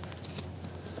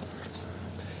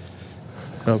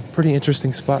 A pretty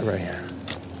interesting spot right here.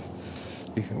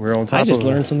 We're on top of... I just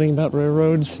learned something about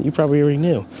railroads you probably already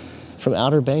knew. From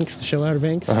Outer Banks, the show Outer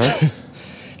Banks. Uh-huh.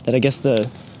 That I guess the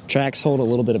tracks hold a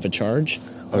little bit of a charge.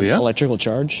 Oh, yeah? Electrical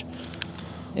charge.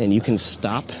 And you can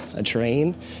stop a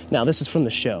train. Now, this is from the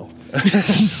show.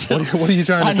 So, what are you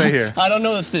trying to say here? I don't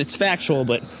know if it's factual,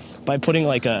 but by putting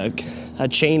like a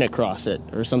chain across it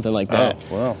or something like that.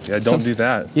 Oh, well, yeah, don't do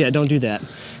that. Yeah, don't do that.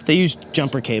 They use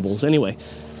jumper cables. Anyway.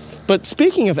 But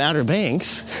speaking of Outer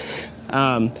Banks,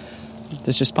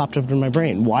 this just popped up in my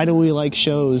brain. Why do we like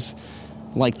shows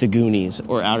like The Goonies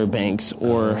or Outer Banks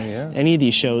or any of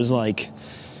these shows like...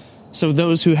 So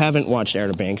those who haven't watched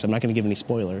Outer Banks, I'm not going to give any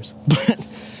spoilers, but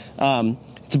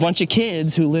it's a bunch of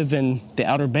kids who live in the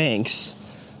Outer Banks,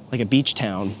 like a beach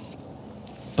town,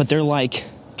 but they're like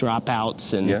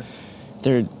dropouts and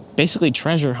they're basically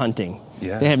treasure hunting.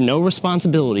 Yeah. They have no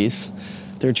responsibilities.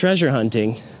 They're treasure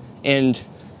hunting and...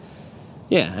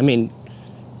 Yeah, I mean,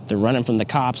 they're running from the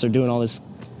cops, they're doing all this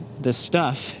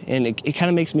stuff, and it kind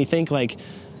of makes me think, like,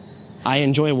 I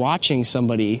enjoy watching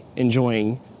somebody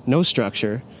enjoying no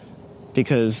structure,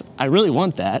 because I really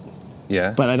want that,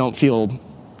 but I don't feel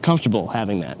comfortable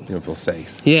having that. You don't feel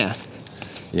safe. Yeah.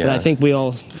 But I think we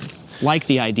all like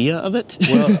the idea of it.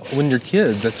 Well, when you're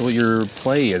kids, that's what your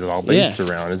play is all based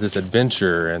around, is this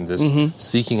adventure and this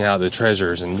seeking out the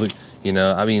treasures. And, you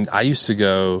know, I mean, I used to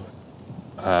go...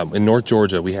 in North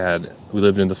Georgia, we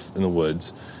lived in the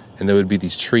woods, and there would be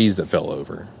these trees that fell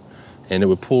over, and it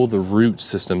would pull the root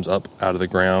systems up out of the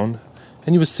ground,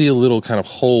 and you would see a little kind of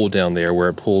hole down there where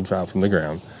it pulled out from the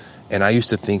ground. And I used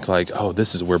to think like, oh,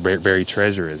 this is where buried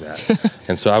treasure is at.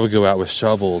 And so I would go out with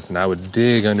shovels, and I would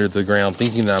dig under the ground,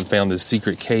 thinking that I found this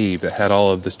secret cave that had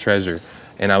all of this treasure.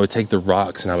 And I would take the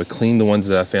rocks, and I would clean the ones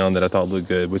that I found that I thought looked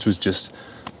good, which was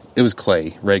it was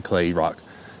clay, red clay rock.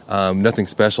 Nothing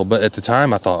special, but at the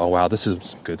time I thought, oh wow, this is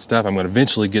some good stuff. I'm going to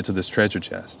eventually get to this treasure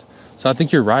chest. So I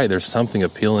think you're right. There's something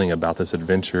appealing about this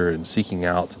adventure and seeking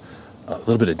out a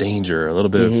little bit of danger, a little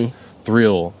bit of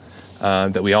thrill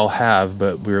that we all have,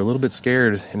 but we're a little bit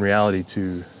scared in reality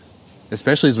too,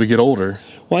 especially as we get older.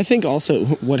 Well, I think also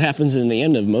what happens in the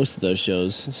end of most of those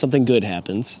shows, something good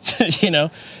happens, you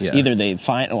know? Yeah. Either they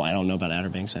find, I don't know about Outer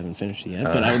Banks, I haven't finished it yet,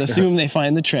 but I would assume they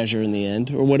find the treasure in the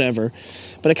end or whatever.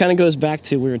 But it kind of goes back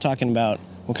to, we were talking about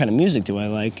what kind of music do I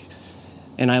like?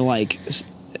 And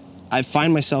I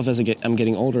find myself as I'm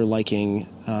getting older liking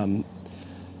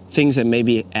things that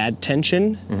maybe add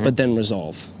tension, but then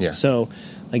resolve. Yeah. So,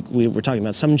 like we were talking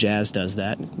about, some jazz does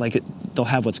that. Like they'll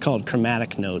have what's called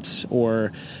chromatic notes,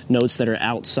 or notes that are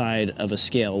outside of a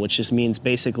scale, which just means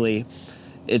basically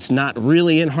it's not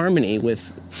really in harmony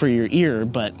for your ear,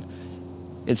 but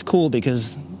it's cool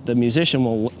because the musician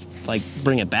will like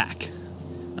bring it back.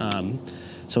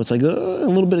 So it's like a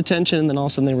little bit of tension, and then all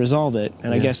of a sudden they resolve it.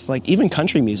 And I guess like even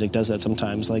country music does that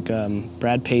sometimes. Like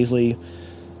Brad Paisley,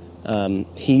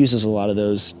 he uses a lot of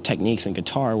those techniques in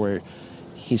guitar where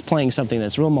he's playing something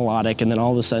that's real melodic, and then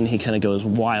all of a sudden he kind of goes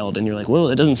wild, and you're like, well,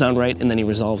 it doesn't sound right, and then he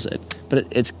resolves it. But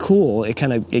it's cool. It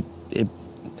kind of,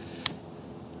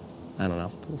 I don't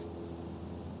know.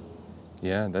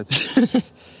 Yeah, that's...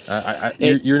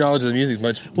 your knowledge of the music is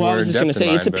much more in-depth. Well, I was just going to say,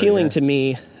 mine, it's appealing to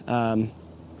me.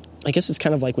 I guess it's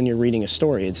kind of like when you're reading a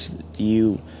story. It's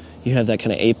you have that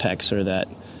kind of apex, or that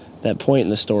point in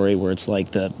the story where it's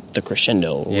like the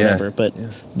crescendo or whatever, but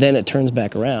then it turns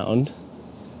back around,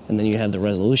 and then you have the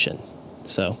resolution.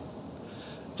 So,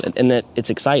 and that it's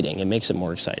exciting. It makes it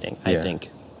more exciting, I think.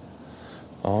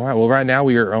 All right. Well, right now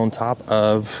we are on top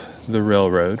of the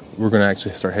railroad. We're going to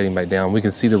actually start heading back down. We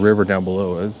can see the river down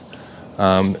below us.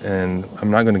 And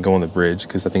I'm not going to go on the bridge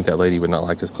because I think that lady would not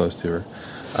like us close to her.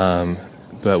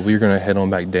 But we're going to head on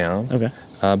back down. Okay.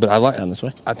 But I like down this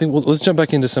way. I think let's jump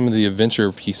back into some of the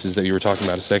adventure pieces that you were talking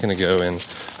about a second ago. And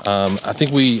I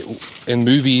think in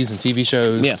movies and TV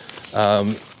shows,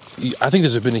 I think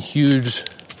there's been a huge,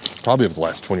 probably over the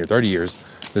last 20 or 30 years,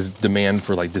 this demand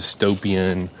for like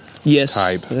dystopian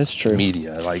type that's true.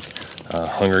 media, like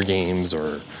Hunger Games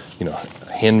or,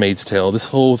 Handmaid's Tale. This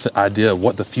whole idea of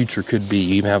what the future could be.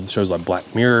 You even have shows like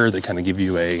Black Mirror that kind of give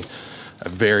you a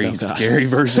very scary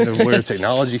version of where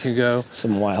technology can go.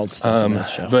 Some wild stuff in that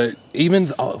show. But even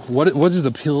what is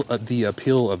the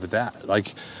appeal of that?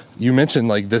 Like you mentioned,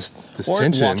 like this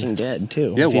tension. Walking Dead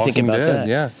too. Yeah, if you think about Dead.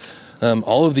 that. Yeah.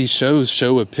 All of these shows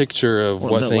show a picture of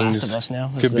what things Last of Us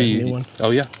now could be. New one.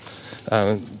 Oh yeah,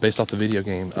 based off the video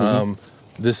game.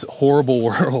 This horrible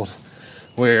world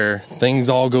where things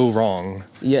all go wrong.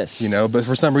 Yes. But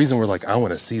for some reason we're like, I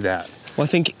want to see that. Well, I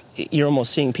think you're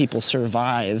almost seeing people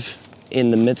survive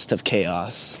in the midst of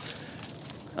chaos.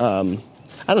 I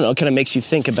don't know, it kind of makes you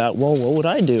think about, well, what would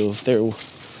I do if there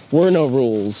were no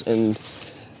rules and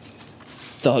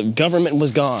the government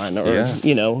was gone, or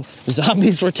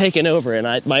zombies were taken over,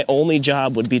 and my only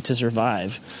job would be to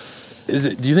survive. Do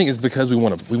you think it's because we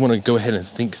want to go ahead and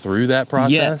think through that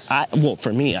process? Yeah, well,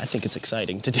 for me, I think it's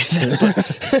exciting to do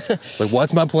that. Like,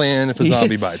 what's my plan if a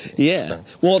zombie bites me? Yeah. So.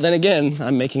 Well, then again,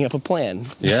 I'm making up a plan.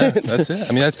 Yeah, that's it.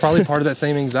 I mean, that's probably part of that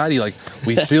same anxiety. Like,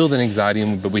 we feel that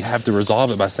anxiety, but we have to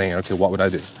resolve it by saying, okay, what would I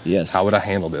do? Yes. How would I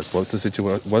handle this? What's the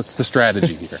situation? What's the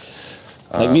strategy here?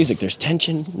 Like music, there's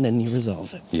tension, and then you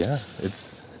resolve it. Yeah,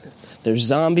 there's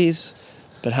zombies,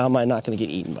 but how am I not going to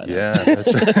get eaten by them? Yeah,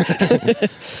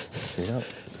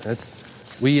 that's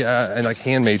right. And like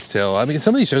Handmaid's Tale. I mean,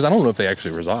 some of these shows, I don't know if they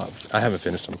actually resolved. I haven't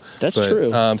finished them. That's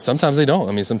true. Sometimes they don't.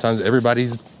 I mean, sometimes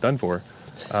everybody's done for.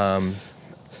 But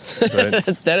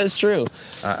that is true.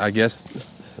 I guess.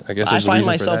 I find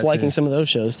myself liking some of those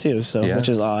shows too. Which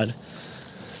is odd.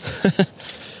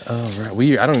 Oh,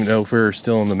 right. I don't even know if we're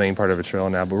still in the main part of a trail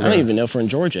now, but I don't even know if we're in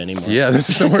Georgia anymore. Yeah, this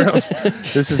is somewhere else.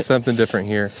 This is something different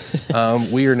here.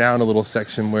 We are now in a little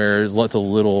section where there's lots of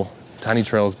little tiny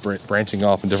trails branching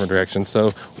off in different directions.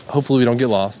 So hopefully we don't get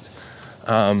lost.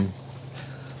 But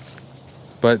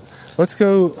let's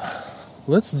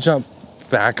jump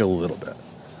back a little bit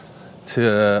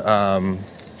to,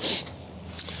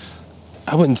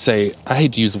 I wouldn't say, I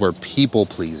hate to use the word people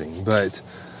pleasing, but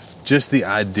just the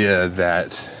idea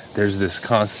that there's this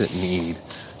constant need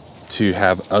to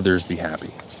have others be happy,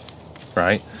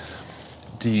 right?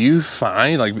 Do you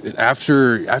find, like,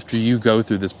 after you go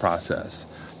through this process,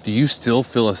 do you still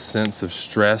feel a sense of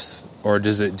stress, or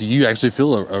do you actually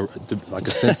feel a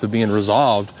sense of being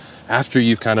resolved after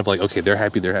you've kind of like, okay, they're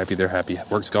happy,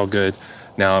 work's all good,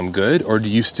 now I'm good? Or do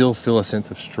you still feel a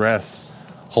sense of stress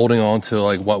holding on to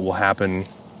like what will happen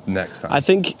next time? I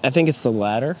think it's the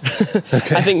latter.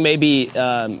 Okay. I think maybe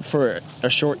for a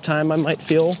short time I might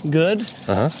feel good,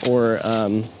 or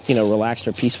relaxed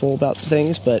or peaceful about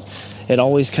things, but it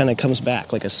always kind of comes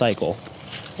back like a cycle,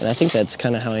 and I think that's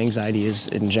kind of how anxiety is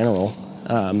in general.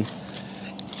 And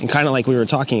kind of like we were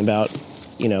talking about,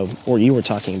 or you were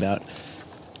talking about,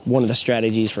 one of the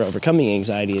strategies for overcoming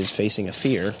anxiety is facing a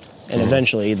fear, and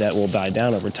eventually that will die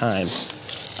down over time.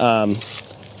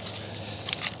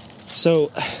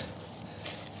 So,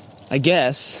 I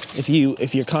guess if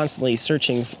you're constantly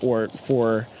searching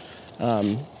for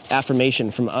affirmation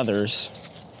from others,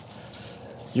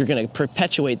 you're going to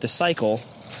perpetuate the cycle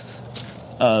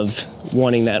of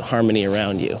wanting that harmony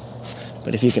around you.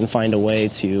 But if you can find a way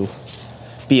to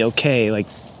be okay, like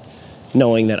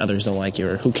knowing that others don't like you,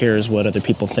 or who cares what other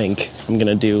people think, I'm going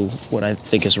to do what I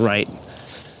think is right,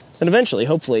 then eventually,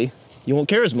 hopefully, you won't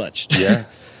care as much. Yeah.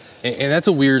 And that's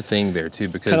a weird thing there, too,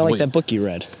 because... Kind of like that book you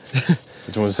read.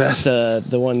 Which one was that?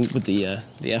 The one with the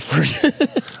F word.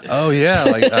 Oh, yeah.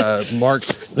 Like, Mark...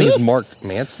 I think it's Mark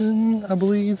Manson, I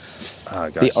believe.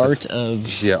 Oh, gosh, the art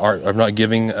of... Yeah, art of not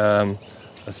giving a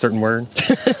certain word.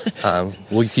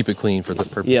 We'll keep it clean for the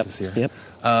purposes here. Yep.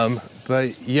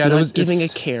 But, yeah... Not giving a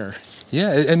care.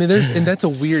 Yeah, I mean, and that's a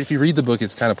weird... If you read the book,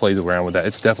 it kind of plays around with that.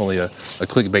 It's definitely a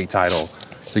clickbait title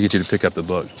to get you to pick up the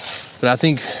book. But I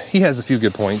think he has a few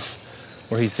good points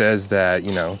where he says that,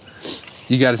 you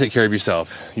got to take care of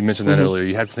yourself. You mentioned that earlier.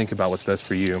 You have to think about what's best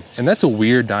for you. And that's a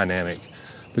weird dynamic,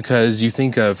 because you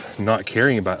think of not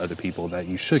caring about other people, that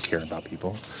you should care about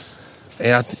people.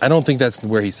 And I don't think that's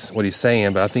what he's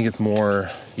saying, but I think it's more,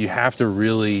 you have to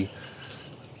really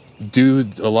do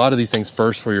a lot of these things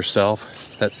first for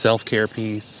yourself, that self-care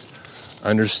piece,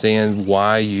 understand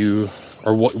why you,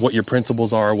 or what your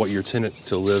principles are, what your tenets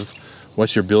to live,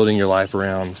 what you're building your life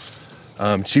around.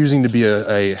 Choosing to be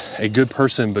a good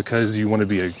person because you want to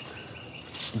be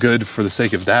good for the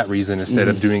sake of that reason, instead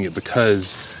of doing it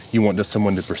because you want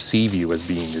someone to perceive you as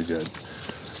being good.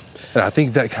 And I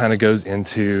think that kind of goes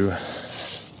into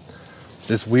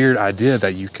this weird idea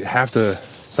that you have to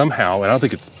somehow, and I don't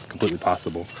think it's completely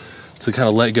possible, to kind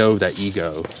of let go of that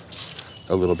ego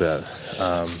a little bit.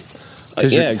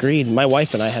 Agreed. My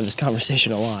wife and I have this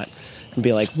conversation a lot, and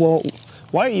be like, well,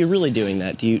 why are you really doing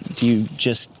that? Do you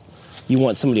just, you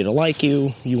want somebody to like you?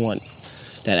 You want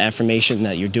that affirmation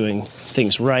that you're doing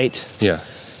things right? Yeah.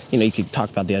 You could talk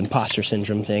about the imposter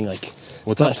syndrome thing.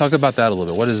 Well, talk about that a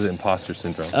little bit. What is the imposter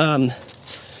syndrome?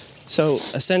 So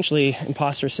essentially,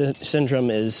 imposter syndrome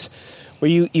is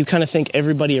where you kind of think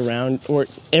everybody around you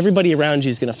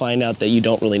is going to find out that you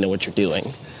don't really know what you're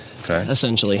doing. Okay.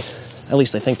 Essentially. At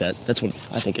least I think that's what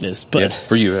I think it is. But yeah,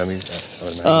 for you, I mean, I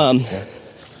would imagine.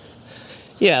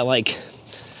 Yeah, like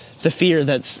the fear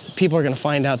that people are going to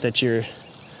find out that you're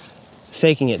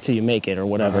faking it till you make it or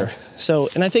whatever. So,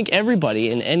 and I think everybody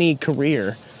in any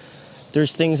career,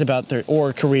 there's things about their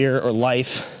career or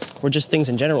life or just things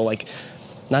in general, like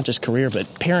not just career, but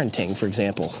parenting, for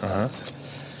example.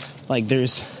 Like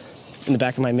there's, in the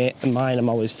back of my mind, I'm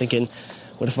always thinking,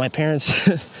 what if my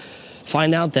parents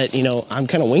find out that, I'm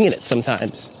kind of winging it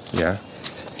sometimes? Yeah.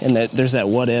 And that there's that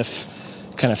what if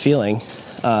kind of feeling.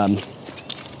 I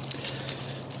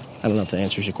don't know if that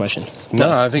answers your question.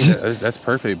 No, I think that's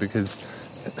perfect because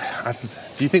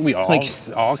do you think we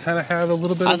all kind of have a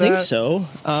little bit of that? I think so.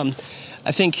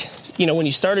 I think, when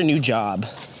you start a new job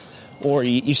or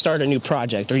you start a new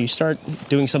project or you start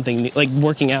doing something like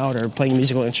working out or playing a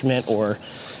musical instrument or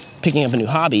picking up a new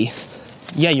hobby,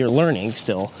 yeah, you're learning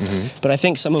still. But I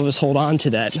think some of us hold on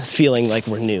to that feeling like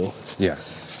we're new. Yeah.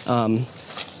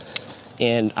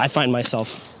 And I find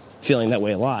myself feeling that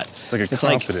way a lot. It's like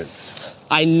confidence.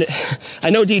 Like, I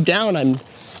know deep down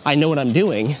I know what I'm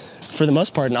doing for the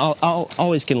most part, and I'll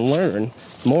always can learn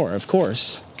more, of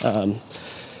course.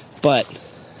 But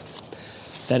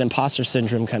that imposter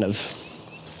syndrome kind of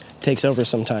takes over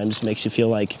sometimes, makes you feel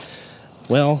like,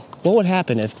 well, what would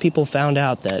happen if people found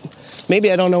out that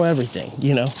maybe I don't know everything,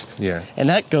 Yeah. And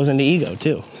that goes into ego,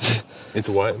 too.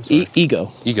 Into what? I'm sorry.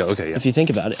 Ego. Ego, okay, yeah. If you think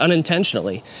about it,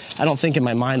 unintentionally. I don't think in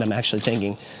my mind I'm actually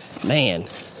thinking, man,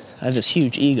 I have this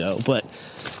huge ego, but...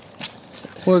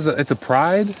 Well, it's a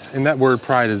pride, and that word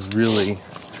pride is really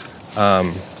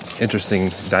interesting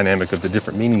dynamic of the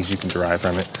different meanings you can derive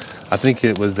from it. I think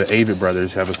it was the Avett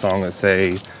Brothers who have a song that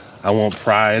say, I want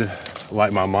pride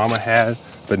like my mama had,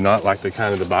 but not like the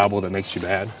kind of the Bible that makes you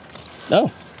bad.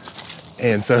 Oh.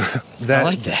 And so that... I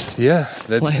like that. Yeah.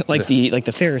 Like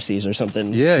the Pharisees or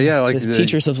something. Yeah, like the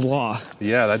teachers of the law.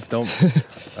 Yeah, that don't...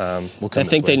 I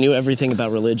think they knew everything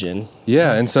about religion.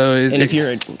 Yeah, and so... If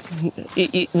you're...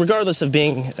 regardless of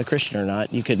being a Christian or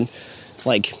not, you could,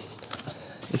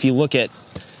 if you look at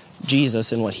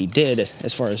Jesus and what he did,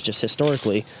 as far as just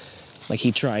historically,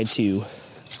 he tried to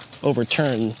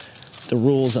overturn the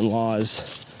rules and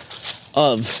laws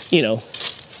of,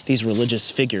 these religious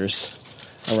figures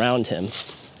around him.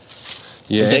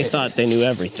 Yeah, they thought they knew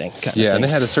everything. Yeah, and they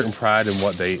had a certain pride in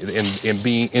what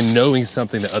in knowing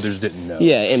something that others didn't know.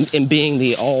 Yeah, in being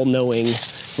the all-knowing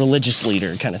religious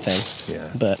leader kind of thing. Yeah,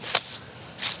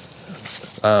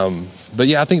 but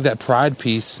yeah, I think that pride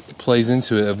piece plays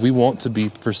into it. We want to be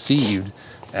perceived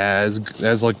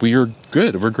as like we are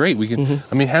good, we're great. We can.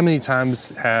 I mean, how many times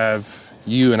have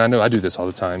you, and I know I do this all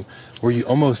the time, where you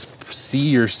almost see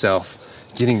yourself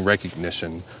getting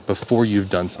recognition before you've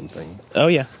done something. Oh,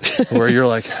 yeah. Where you're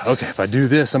like, okay, if I do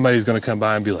this, somebody's going to come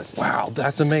by and be like, wow,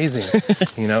 that's amazing.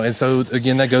 And so,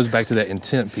 again, that goes back to that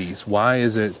intent piece. Why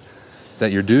is it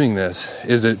that you're doing this?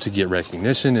 Is it to get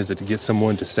recognition? Is it to get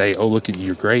someone to say, oh, look at you,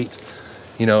 you're great?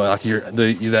 Like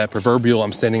that proverbial,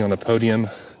 I'm standing on a podium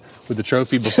with the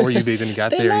trophy before you've even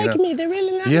got they there. Like me. They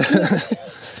really like me.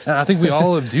 And I think we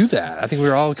all do that. I think we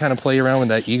all kind of play around with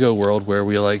that ego world where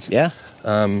we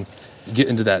get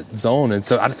into that zone. And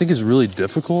so I think it's really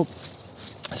difficult,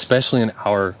 especially in in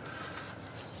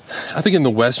the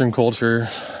Western culture,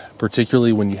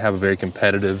 particularly when you have a very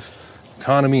competitive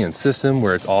economy and system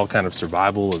where it's all kind of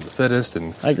survival of the fittest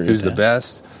and who's the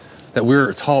best, that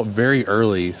we're taught very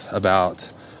early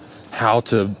about how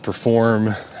to perform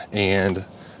and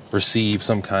receive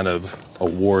some kind of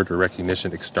award or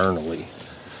recognition externally.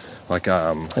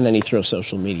 And then you throw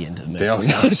social media into the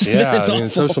mix. Yeah,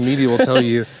 social media will tell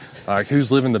you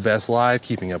who's living the best life,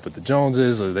 keeping up with the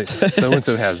Joneses, or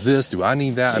so-and-so has this, do I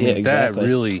need that? I mean, exactly. That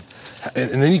really...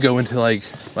 And then you go into my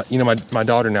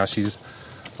daughter now, she's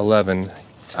 11.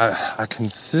 I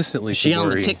consistently... Is she on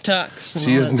the TikToks?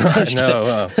 She is not,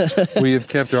 no. We have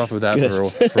kept her off of that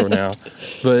for now.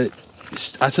 But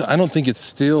I don't think it's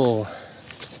still...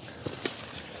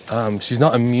 she's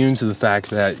not immune to the fact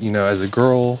that, as a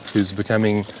girl who's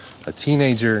becoming a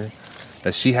teenager,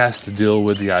 that she has to deal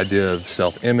with the idea of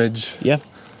self-image. Yeah.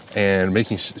 And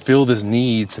feel this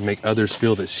need to make others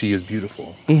feel that she is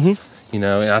beautiful. And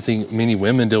I think many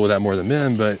women deal with that more than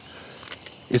men, but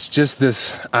it's just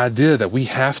this idea that we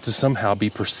have to somehow be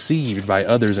perceived by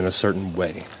others in a certain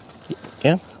way.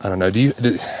 Yeah. I don't know.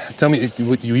 Tell me,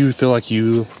 you feel like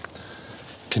you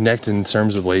connect in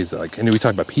terms of ways that, we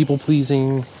talk about people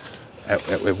pleasing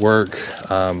at work.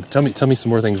 Tell me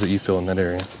some more things that you feel in that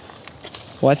area.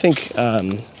 Well, I think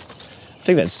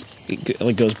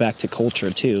it goes back to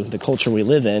culture too. The culture we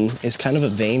live in is kind of a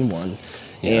vain one,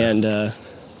 and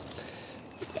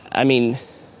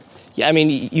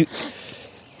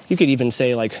you could even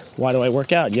say why do I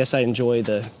work out? Yes, I enjoy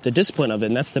the discipline of it,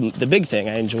 and that's the big thing.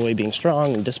 I enjoy being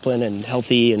strong and disciplined and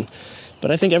healthy,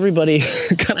 But I think everybody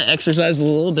kind of exercises a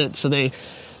little bit so they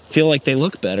feel like they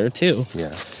look better too.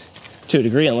 Yeah. To a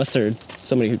degree, unless they're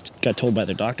somebody who got told by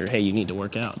their doctor, hey, you need to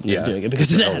work out. You're doing it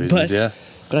because of that.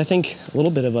 But I think a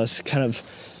little bit of us kind of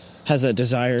has a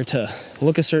desire to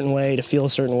look a certain way, to feel a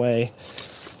certain way,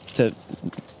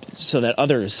 so that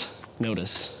others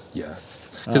notice. Yeah.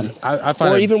 I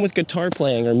find, or even with guitar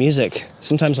playing or music,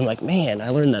 sometimes I'm like, man, I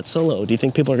learned that solo. Do you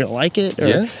think people are going to like it? Or,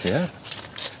 yeah.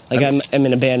 Like I'm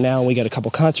in a band now, and we got a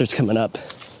couple concerts coming up,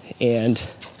 and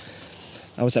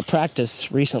I was at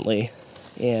practice recently,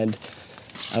 and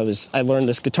I learned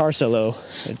this guitar solo.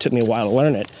 It took me a while to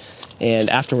learn it, and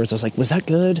afterwards I was like, was that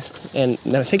good? And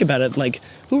then I think about it, like,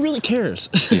 who really cares?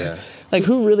 Yeah. Like,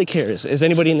 who really cares? Is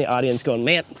anybody in the audience going,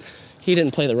 man, he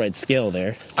didn't play the right scale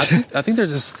there? I think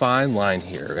there's this fine line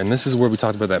here, and this is where we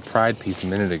talked about that pride piece a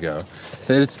minute ago.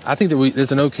 I think that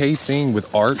it's an okay thing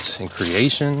with art and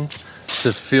creation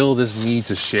to feel this need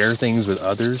to share things with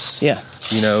others. Yeah.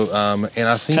 You know, and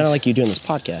I think... kind of like you doing this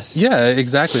podcast. Yeah,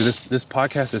 exactly. This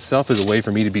podcast itself is a way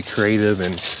for me to be creative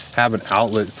and have an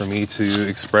outlet for me to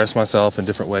express myself in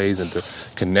different ways and to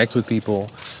connect with people.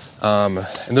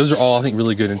 And those are all, I think,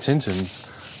 really good intentions.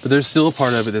 But there's still a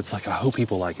part of it that's like, I hope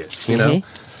people like it, you know?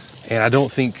 And I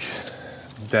don't think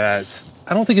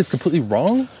it's completely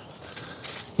wrong.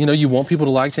 You know, you want people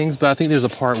to like things, but I think there's a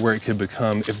part where it could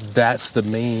become, if that's the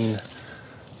main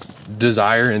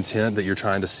desire, intent that you're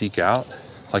trying to seek out,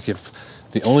 like if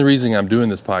the only reason I'm doing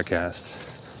this podcast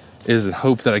is in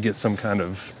hope that I get some kind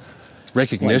of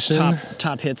recognition. Like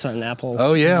top hits on Apple.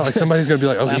 Oh yeah, like somebody's going to be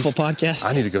like, oh, Apple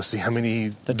Podcasts. I need to go see how many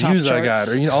the top views charts. I got,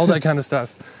 or you know, all that kind of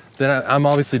stuff. Then I'm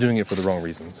obviously doing it for the wrong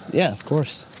reasons. Yeah, of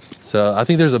course. So I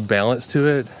think there's a balance to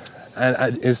it, and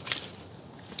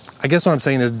I guess what I'm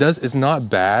saying is, it's not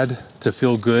bad to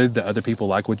feel good that other people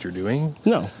like what you're doing.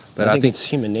 No, but I think it's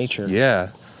human nature. Yeah,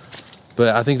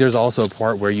 but I think there's also a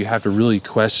part where you have to really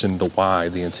question the why,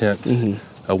 the intent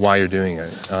of why you're doing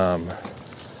it,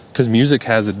 because music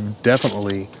has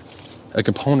definitely a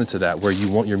component to that, where you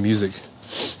want your music.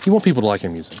 You want people to like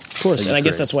your music. Of course, and I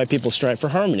guess that's why people strive for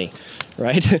harmony,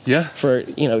 right? Yeah. For,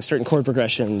 certain chord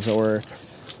progressions or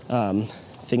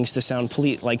things to sound,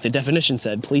 like the definition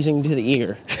said, pleasing to the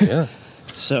ear. Yeah.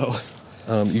 So...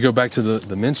 you go back to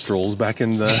the minstrels back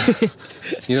in the,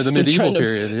 the medieval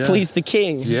period. Yeah. Please the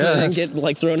king. Yeah. So then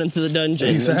get thrown into the dungeon.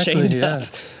 Exactly, and chained yeah. up.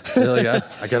 Like,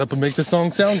 I got up and make the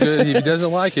song sound good. If he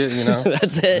doesn't like it,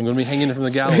 That's it. I'm going to be hanging from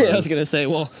the gallows. I was going to say,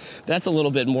 well, that's a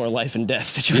little bit more life and death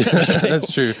situation. Yeah,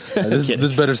 that's true.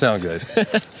 This better sound good.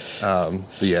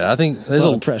 But yeah, I think there's a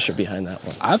little pressure behind that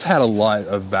one. I've had a lot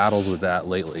of battles with that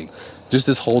lately. Just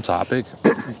this whole topic.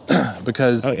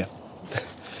 Because... Oh, yeah.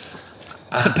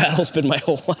 That battle's been my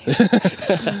whole life.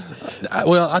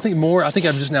 I think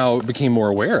I've just now became more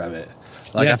aware of it.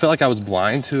 Like, I felt like I was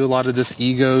blind to a lot of this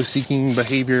ego-seeking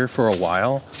behavior for a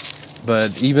while.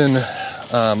 But even,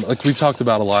 like we've talked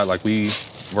about a lot, like we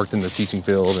worked in the teaching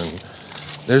field, and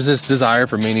there's this desire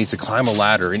for many to climb a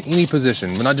ladder in any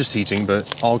position, but not just teaching,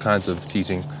 but all kinds of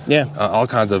teaching. Yeah. All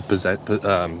kinds of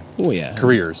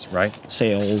careers, right?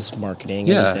 Sales,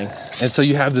 marketing, everything. And so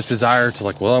you have this desire to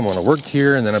like, well, I'm going to work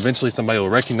here, and then eventually somebody will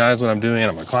recognize what I'm doing.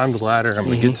 I'm going to climb the ladder. I'm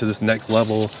going to get to this next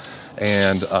level.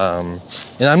 And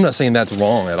I'm not saying that's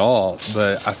wrong at all,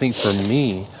 but I think for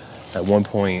me, at one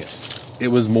point, it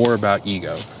was more about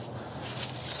ego.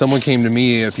 Someone came to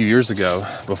me a few years ago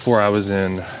when I was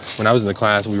in the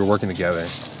class and we were working together,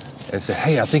 and said,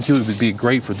 hey, I think you would be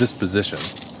great for this position.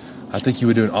 I think you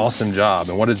would do an awesome job.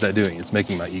 And what is that doing? It's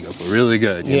making my ego feel really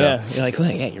good. You know? You're like,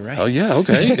 well, yeah, you're right. Oh, yeah,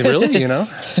 okay, really,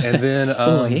 And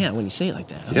then... when you say it like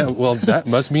that. Yeah, well, that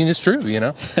must mean it's true,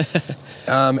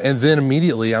 And then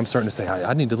immediately I'm starting to say,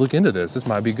 I need to look into this. This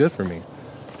might be good for me.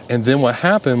 And then what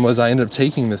happened was I ended up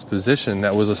taking this position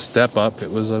that was a step up.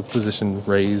 It was a position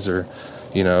raise or...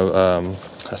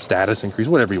 a status increase,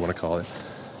 whatever you want to call it.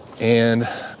 And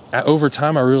over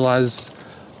time, I realized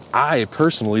I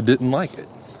personally didn't like it.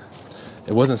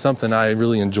 It wasn't something I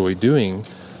really enjoyed doing,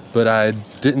 but I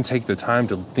didn't take the time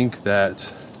to think that,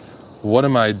 what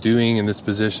am I doing in this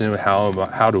position?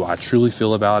 How do I truly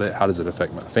feel about it? How does it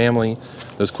affect my family?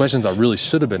 Those questions I really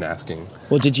should have been asking.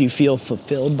 Well, did you feel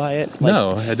fulfilled by it? Like,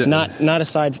 no, I didn't. Not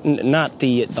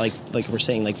the, like we're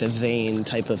saying, like the vain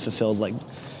type of fulfilled, like...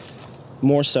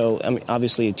 More so, I mean,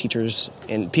 obviously teachers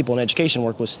and people in education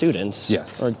work with students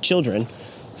or children.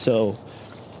 So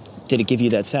did it give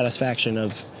you that satisfaction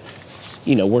of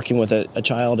working with a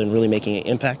child and really making an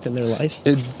impact in their life?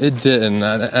 It did, and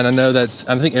I know I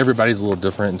think everybody's a little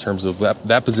different in terms of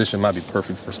that position might be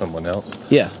perfect for someone else.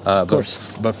 Yeah, of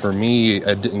course. But for me,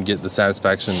 I didn't get the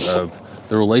satisfaction of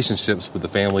the relationships with the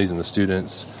families and the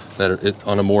students that are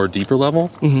on a more deeper level,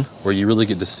 where you really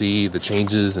get to see the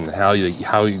changes and how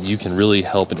you can really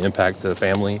help and impact the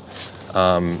family.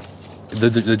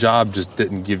 The job just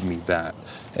didn't give me that.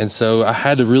 And so I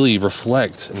had to really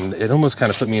reflect, and it almost kind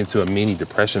of put me into a mini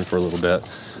depression for a little bit.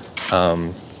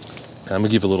 And I'm going to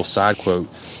give a little side quote.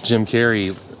 Jim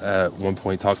Carrey at one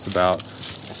point talks about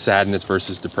sadness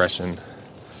versus depression.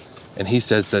 And he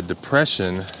says that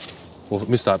depression, well, let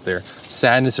me stop there.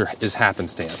 Sadness is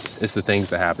happenstance. It's the things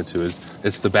that happen to us.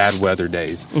 It's the bad weather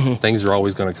days. Things are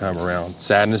always going to come around.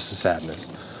 Sadness is sadness.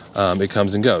 It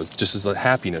comes and goes, just as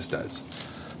happiness does.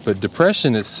 But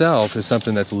depression itself is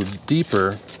something that's a little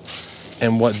deeper,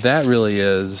 and what that really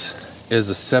is a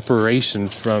separation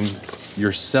from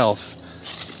yourself,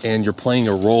 and you're playing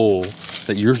a role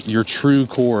that your true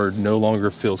core no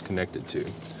longer feels connected to.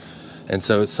 And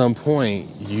so at some point,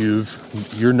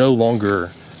 you're no longer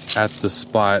at the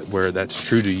spot where that's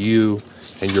true to you,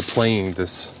 and you're playing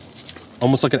this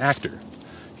almost like an actor.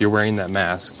 You're wearing that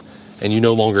mask, and you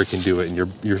no longer can do it, and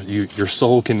your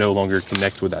soul can no longer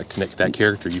connect with that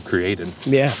character you created.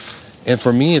 Yeah. And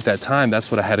for me at that time, that's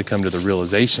what I had to come to the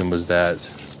realization, was that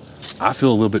I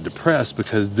feel a little bit depressed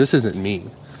because this isn't me.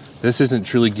 This isn't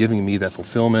truly giving me that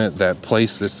fulfillment, that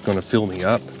place that's going to fill me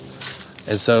up.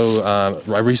 And so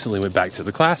I recently went back to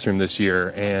the classroom this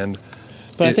year,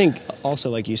 But I think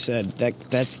also, like you said,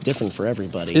 that's different for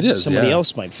everybody. It is. Somebody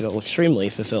else might feel extremely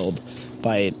fulfilled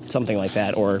by something like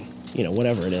that, or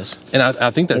whatever it is. And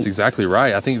I think that's exactly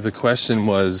right. I think the question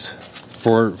was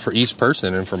for each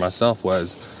person and for myself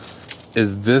was,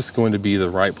 is this going to be the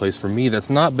right place for me? That's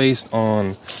not based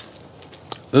on,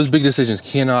 those big decisions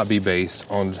cannot be based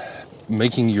on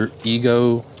making your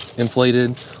ego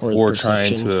inflated or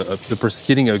trying to,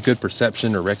 getting a good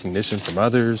perception or recognition from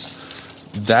others.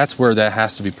 That's where that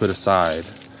has to be put aside.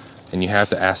 And you have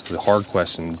to ask the hard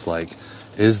questions like,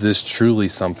 is this truly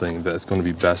something that's going to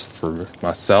be best for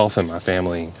myself and my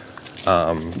family?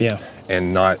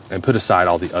 And put aside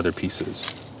all the other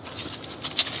pieces.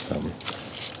 So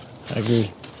I agree.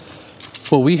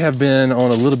 Well, we have been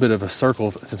on a little bit of a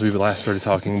circle since we last started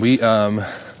talking. We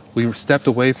stepped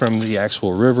away from the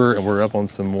actual river, and we're up on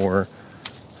some more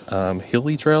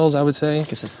hilly trails, I would say.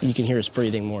 Because you can hear us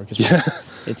breathing more.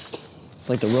 Because it's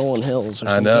like the rolling hills. Or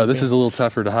I know. This is a little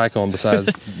tougher to hike on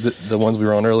besides the ones we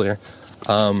were on earlier.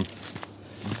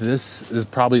 This is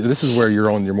where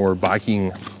you're on your more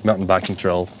mountain biking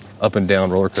trail, up and down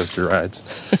roller coaster rides.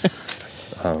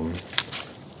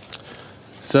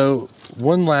 So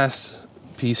one last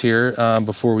piece here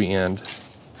before we end,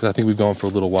 because I think we've gone for a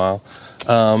little while.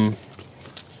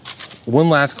 One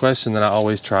last question that I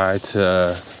always try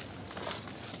to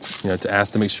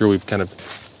ask to make sure we've kind of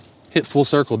hit full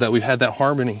circle, that we've had that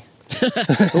harmony.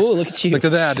 Oh, look at you! Look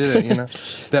at that, I did it.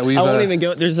 That we. I won't even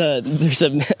go. There's a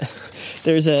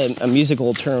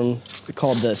musical term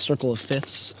called the circle of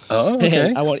fifths. Oh,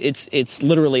 okay. And it's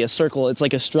literally a circle. It's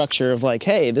like a structure of like,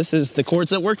 hey, this is the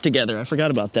chords that work together. I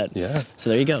forgot about that. Yeah. So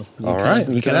there you go. All right.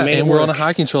 You kind of made it work. work. We're on a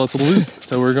hiking trail. It's a loop,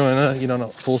 so we're going a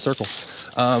full circle.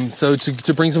 So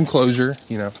to bring some closure,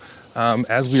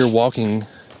 as we are walking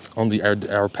on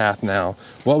our path now,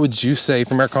 what would you say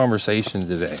from our conversation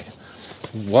today?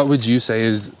 What would you say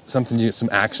is some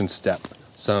action step?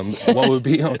 What would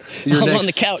be on your I'm on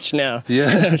the couch now.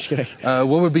 Yeah.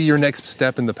 What would be your next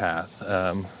step in the path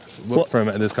from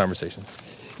this conversation?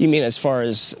 You mean as far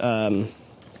as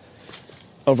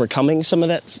overcoming some of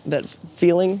that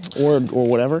feeling or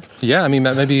whatever? Yeah, I mean,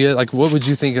 maybe like, what would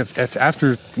you think if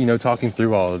after talking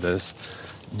through all of this,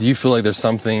 do you feel like there's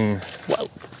something? Well,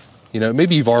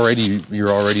 maybe you're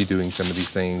already doing some of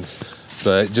these things,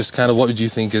 but just kind of what would you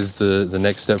think is the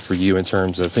next step for you in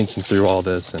terms of thinking through all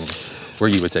this and where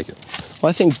you would take it? Well,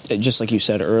 I think just like you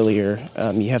said earlier,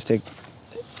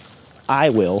 I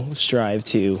will strive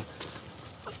to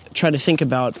try to think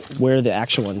about where the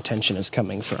actual intention is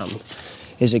coming from.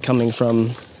 Is it coming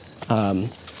from, trying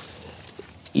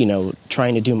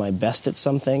to do my best at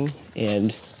something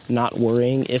and not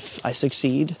worrying if I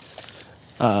succeed?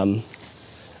 Or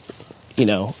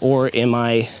am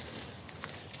I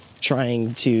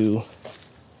trying to,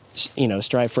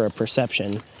 strive for a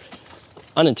perception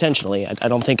unintentionally? I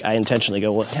don't think I intentionally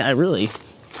go, well, I really am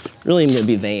going to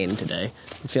be vain today.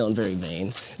 I'm feeling very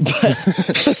vain.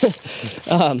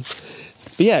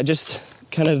 But yeah, just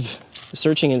kind of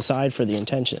searching inside for the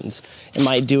intentions. Am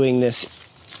I doing this,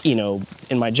 in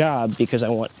my job because I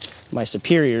want my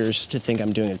superiors to think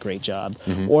I'm doing a great job?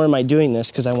 Or am I doing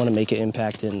this because I want to make an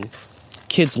impact in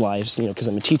kids' lives, because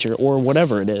I'm a teacher, or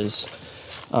whatever it is,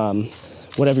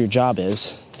 whatever your job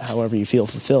is, however you feel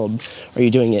fulfilled, are you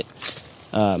doing it,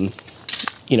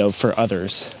 for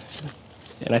others?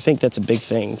 And I think that's a big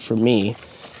thing for me,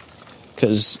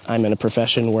 because I'm in a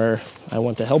profession where I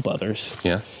want to help others.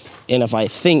 Yeah. And if I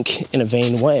think in a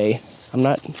vain way, I'm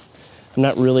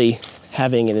not really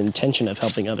having an intention of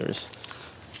helping others,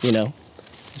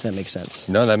 if that makes sense.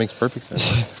 No, that makes perfect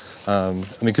sense.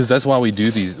 Because that's why we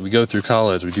do these. We go through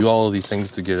college. We do all of these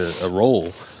things to get a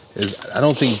role. I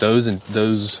don't think those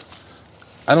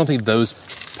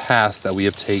paths that we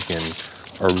have taken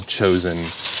are chosen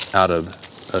out of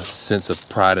a sense of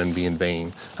pride in being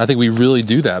vain. I think we really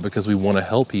do that because we want to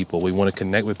help people. We want to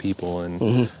connect with people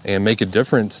and make a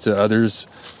difference to others.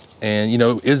 And,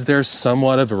 is there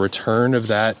somewhat of a return of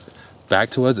that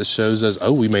back to us that shows us,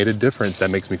 oh, we made a difference? That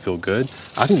makes me feel good.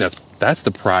 I think that's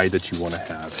the pride that you want to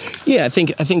have. Yeah, I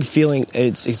think feeling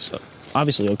it's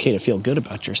obviously okay to feel good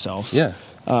about yourself. Yeah.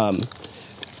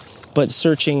 But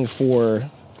searching for,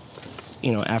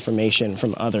 affirmation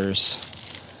from others,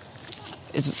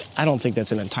 I don't think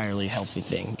that's an entirely healthy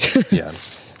thing. Yeah.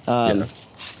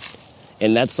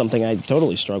 And that's something I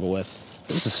totally struggle with.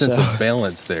 There's a sense of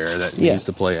balance there that needs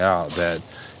to play out. That,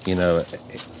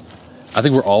 I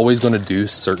think we're always going to do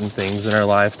certain things in our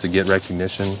life to get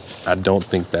recognition. I don't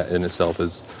think that in itself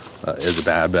is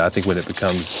bad, but I think when it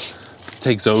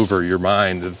takes over your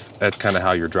mind, that's kind of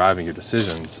how you're driving your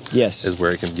decisions. Yes, is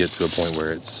where it can get to a point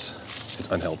where it's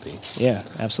unhealthy. Yeah,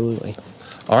 absolutely. So.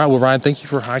 All right, well, Ryan, thank you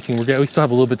for hiking. We still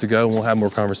have a little bit to go, and we'll have more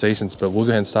conversations, but we'll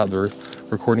go ahead and stop the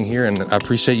recording here, and I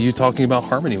appreciate you talking about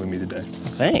harmony with me today.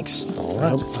 Thanks. All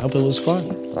right. I hope it was fun.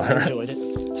 I enjoyed it.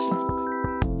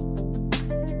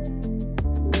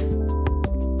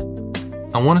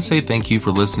 I want to say thank you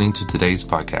for listening to today's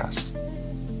podcast.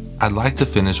 I'd like to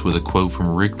finish with a quote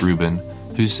from Rick Rubin,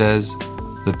 who says,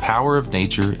 "The power of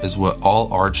nature is what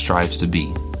all art strives to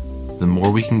be. The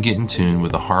more we can get in tune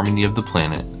with the harmony of the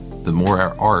planet, the more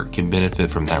our art can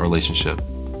benefit from that relationship."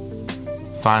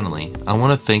 Finally, I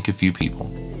want to thank a few people.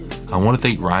 I want to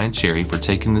thank Ryan Cherry for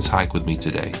taking this hike with me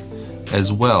today,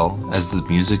 as well as the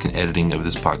music and editing of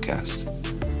this podcast.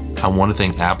 I want to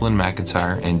thank Applin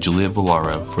McIntyre and Juliet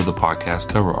Villaro for the podcast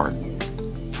cover art.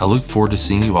 I look forward to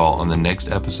seeing you all on the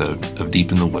next episode of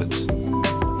Deep in the Woods.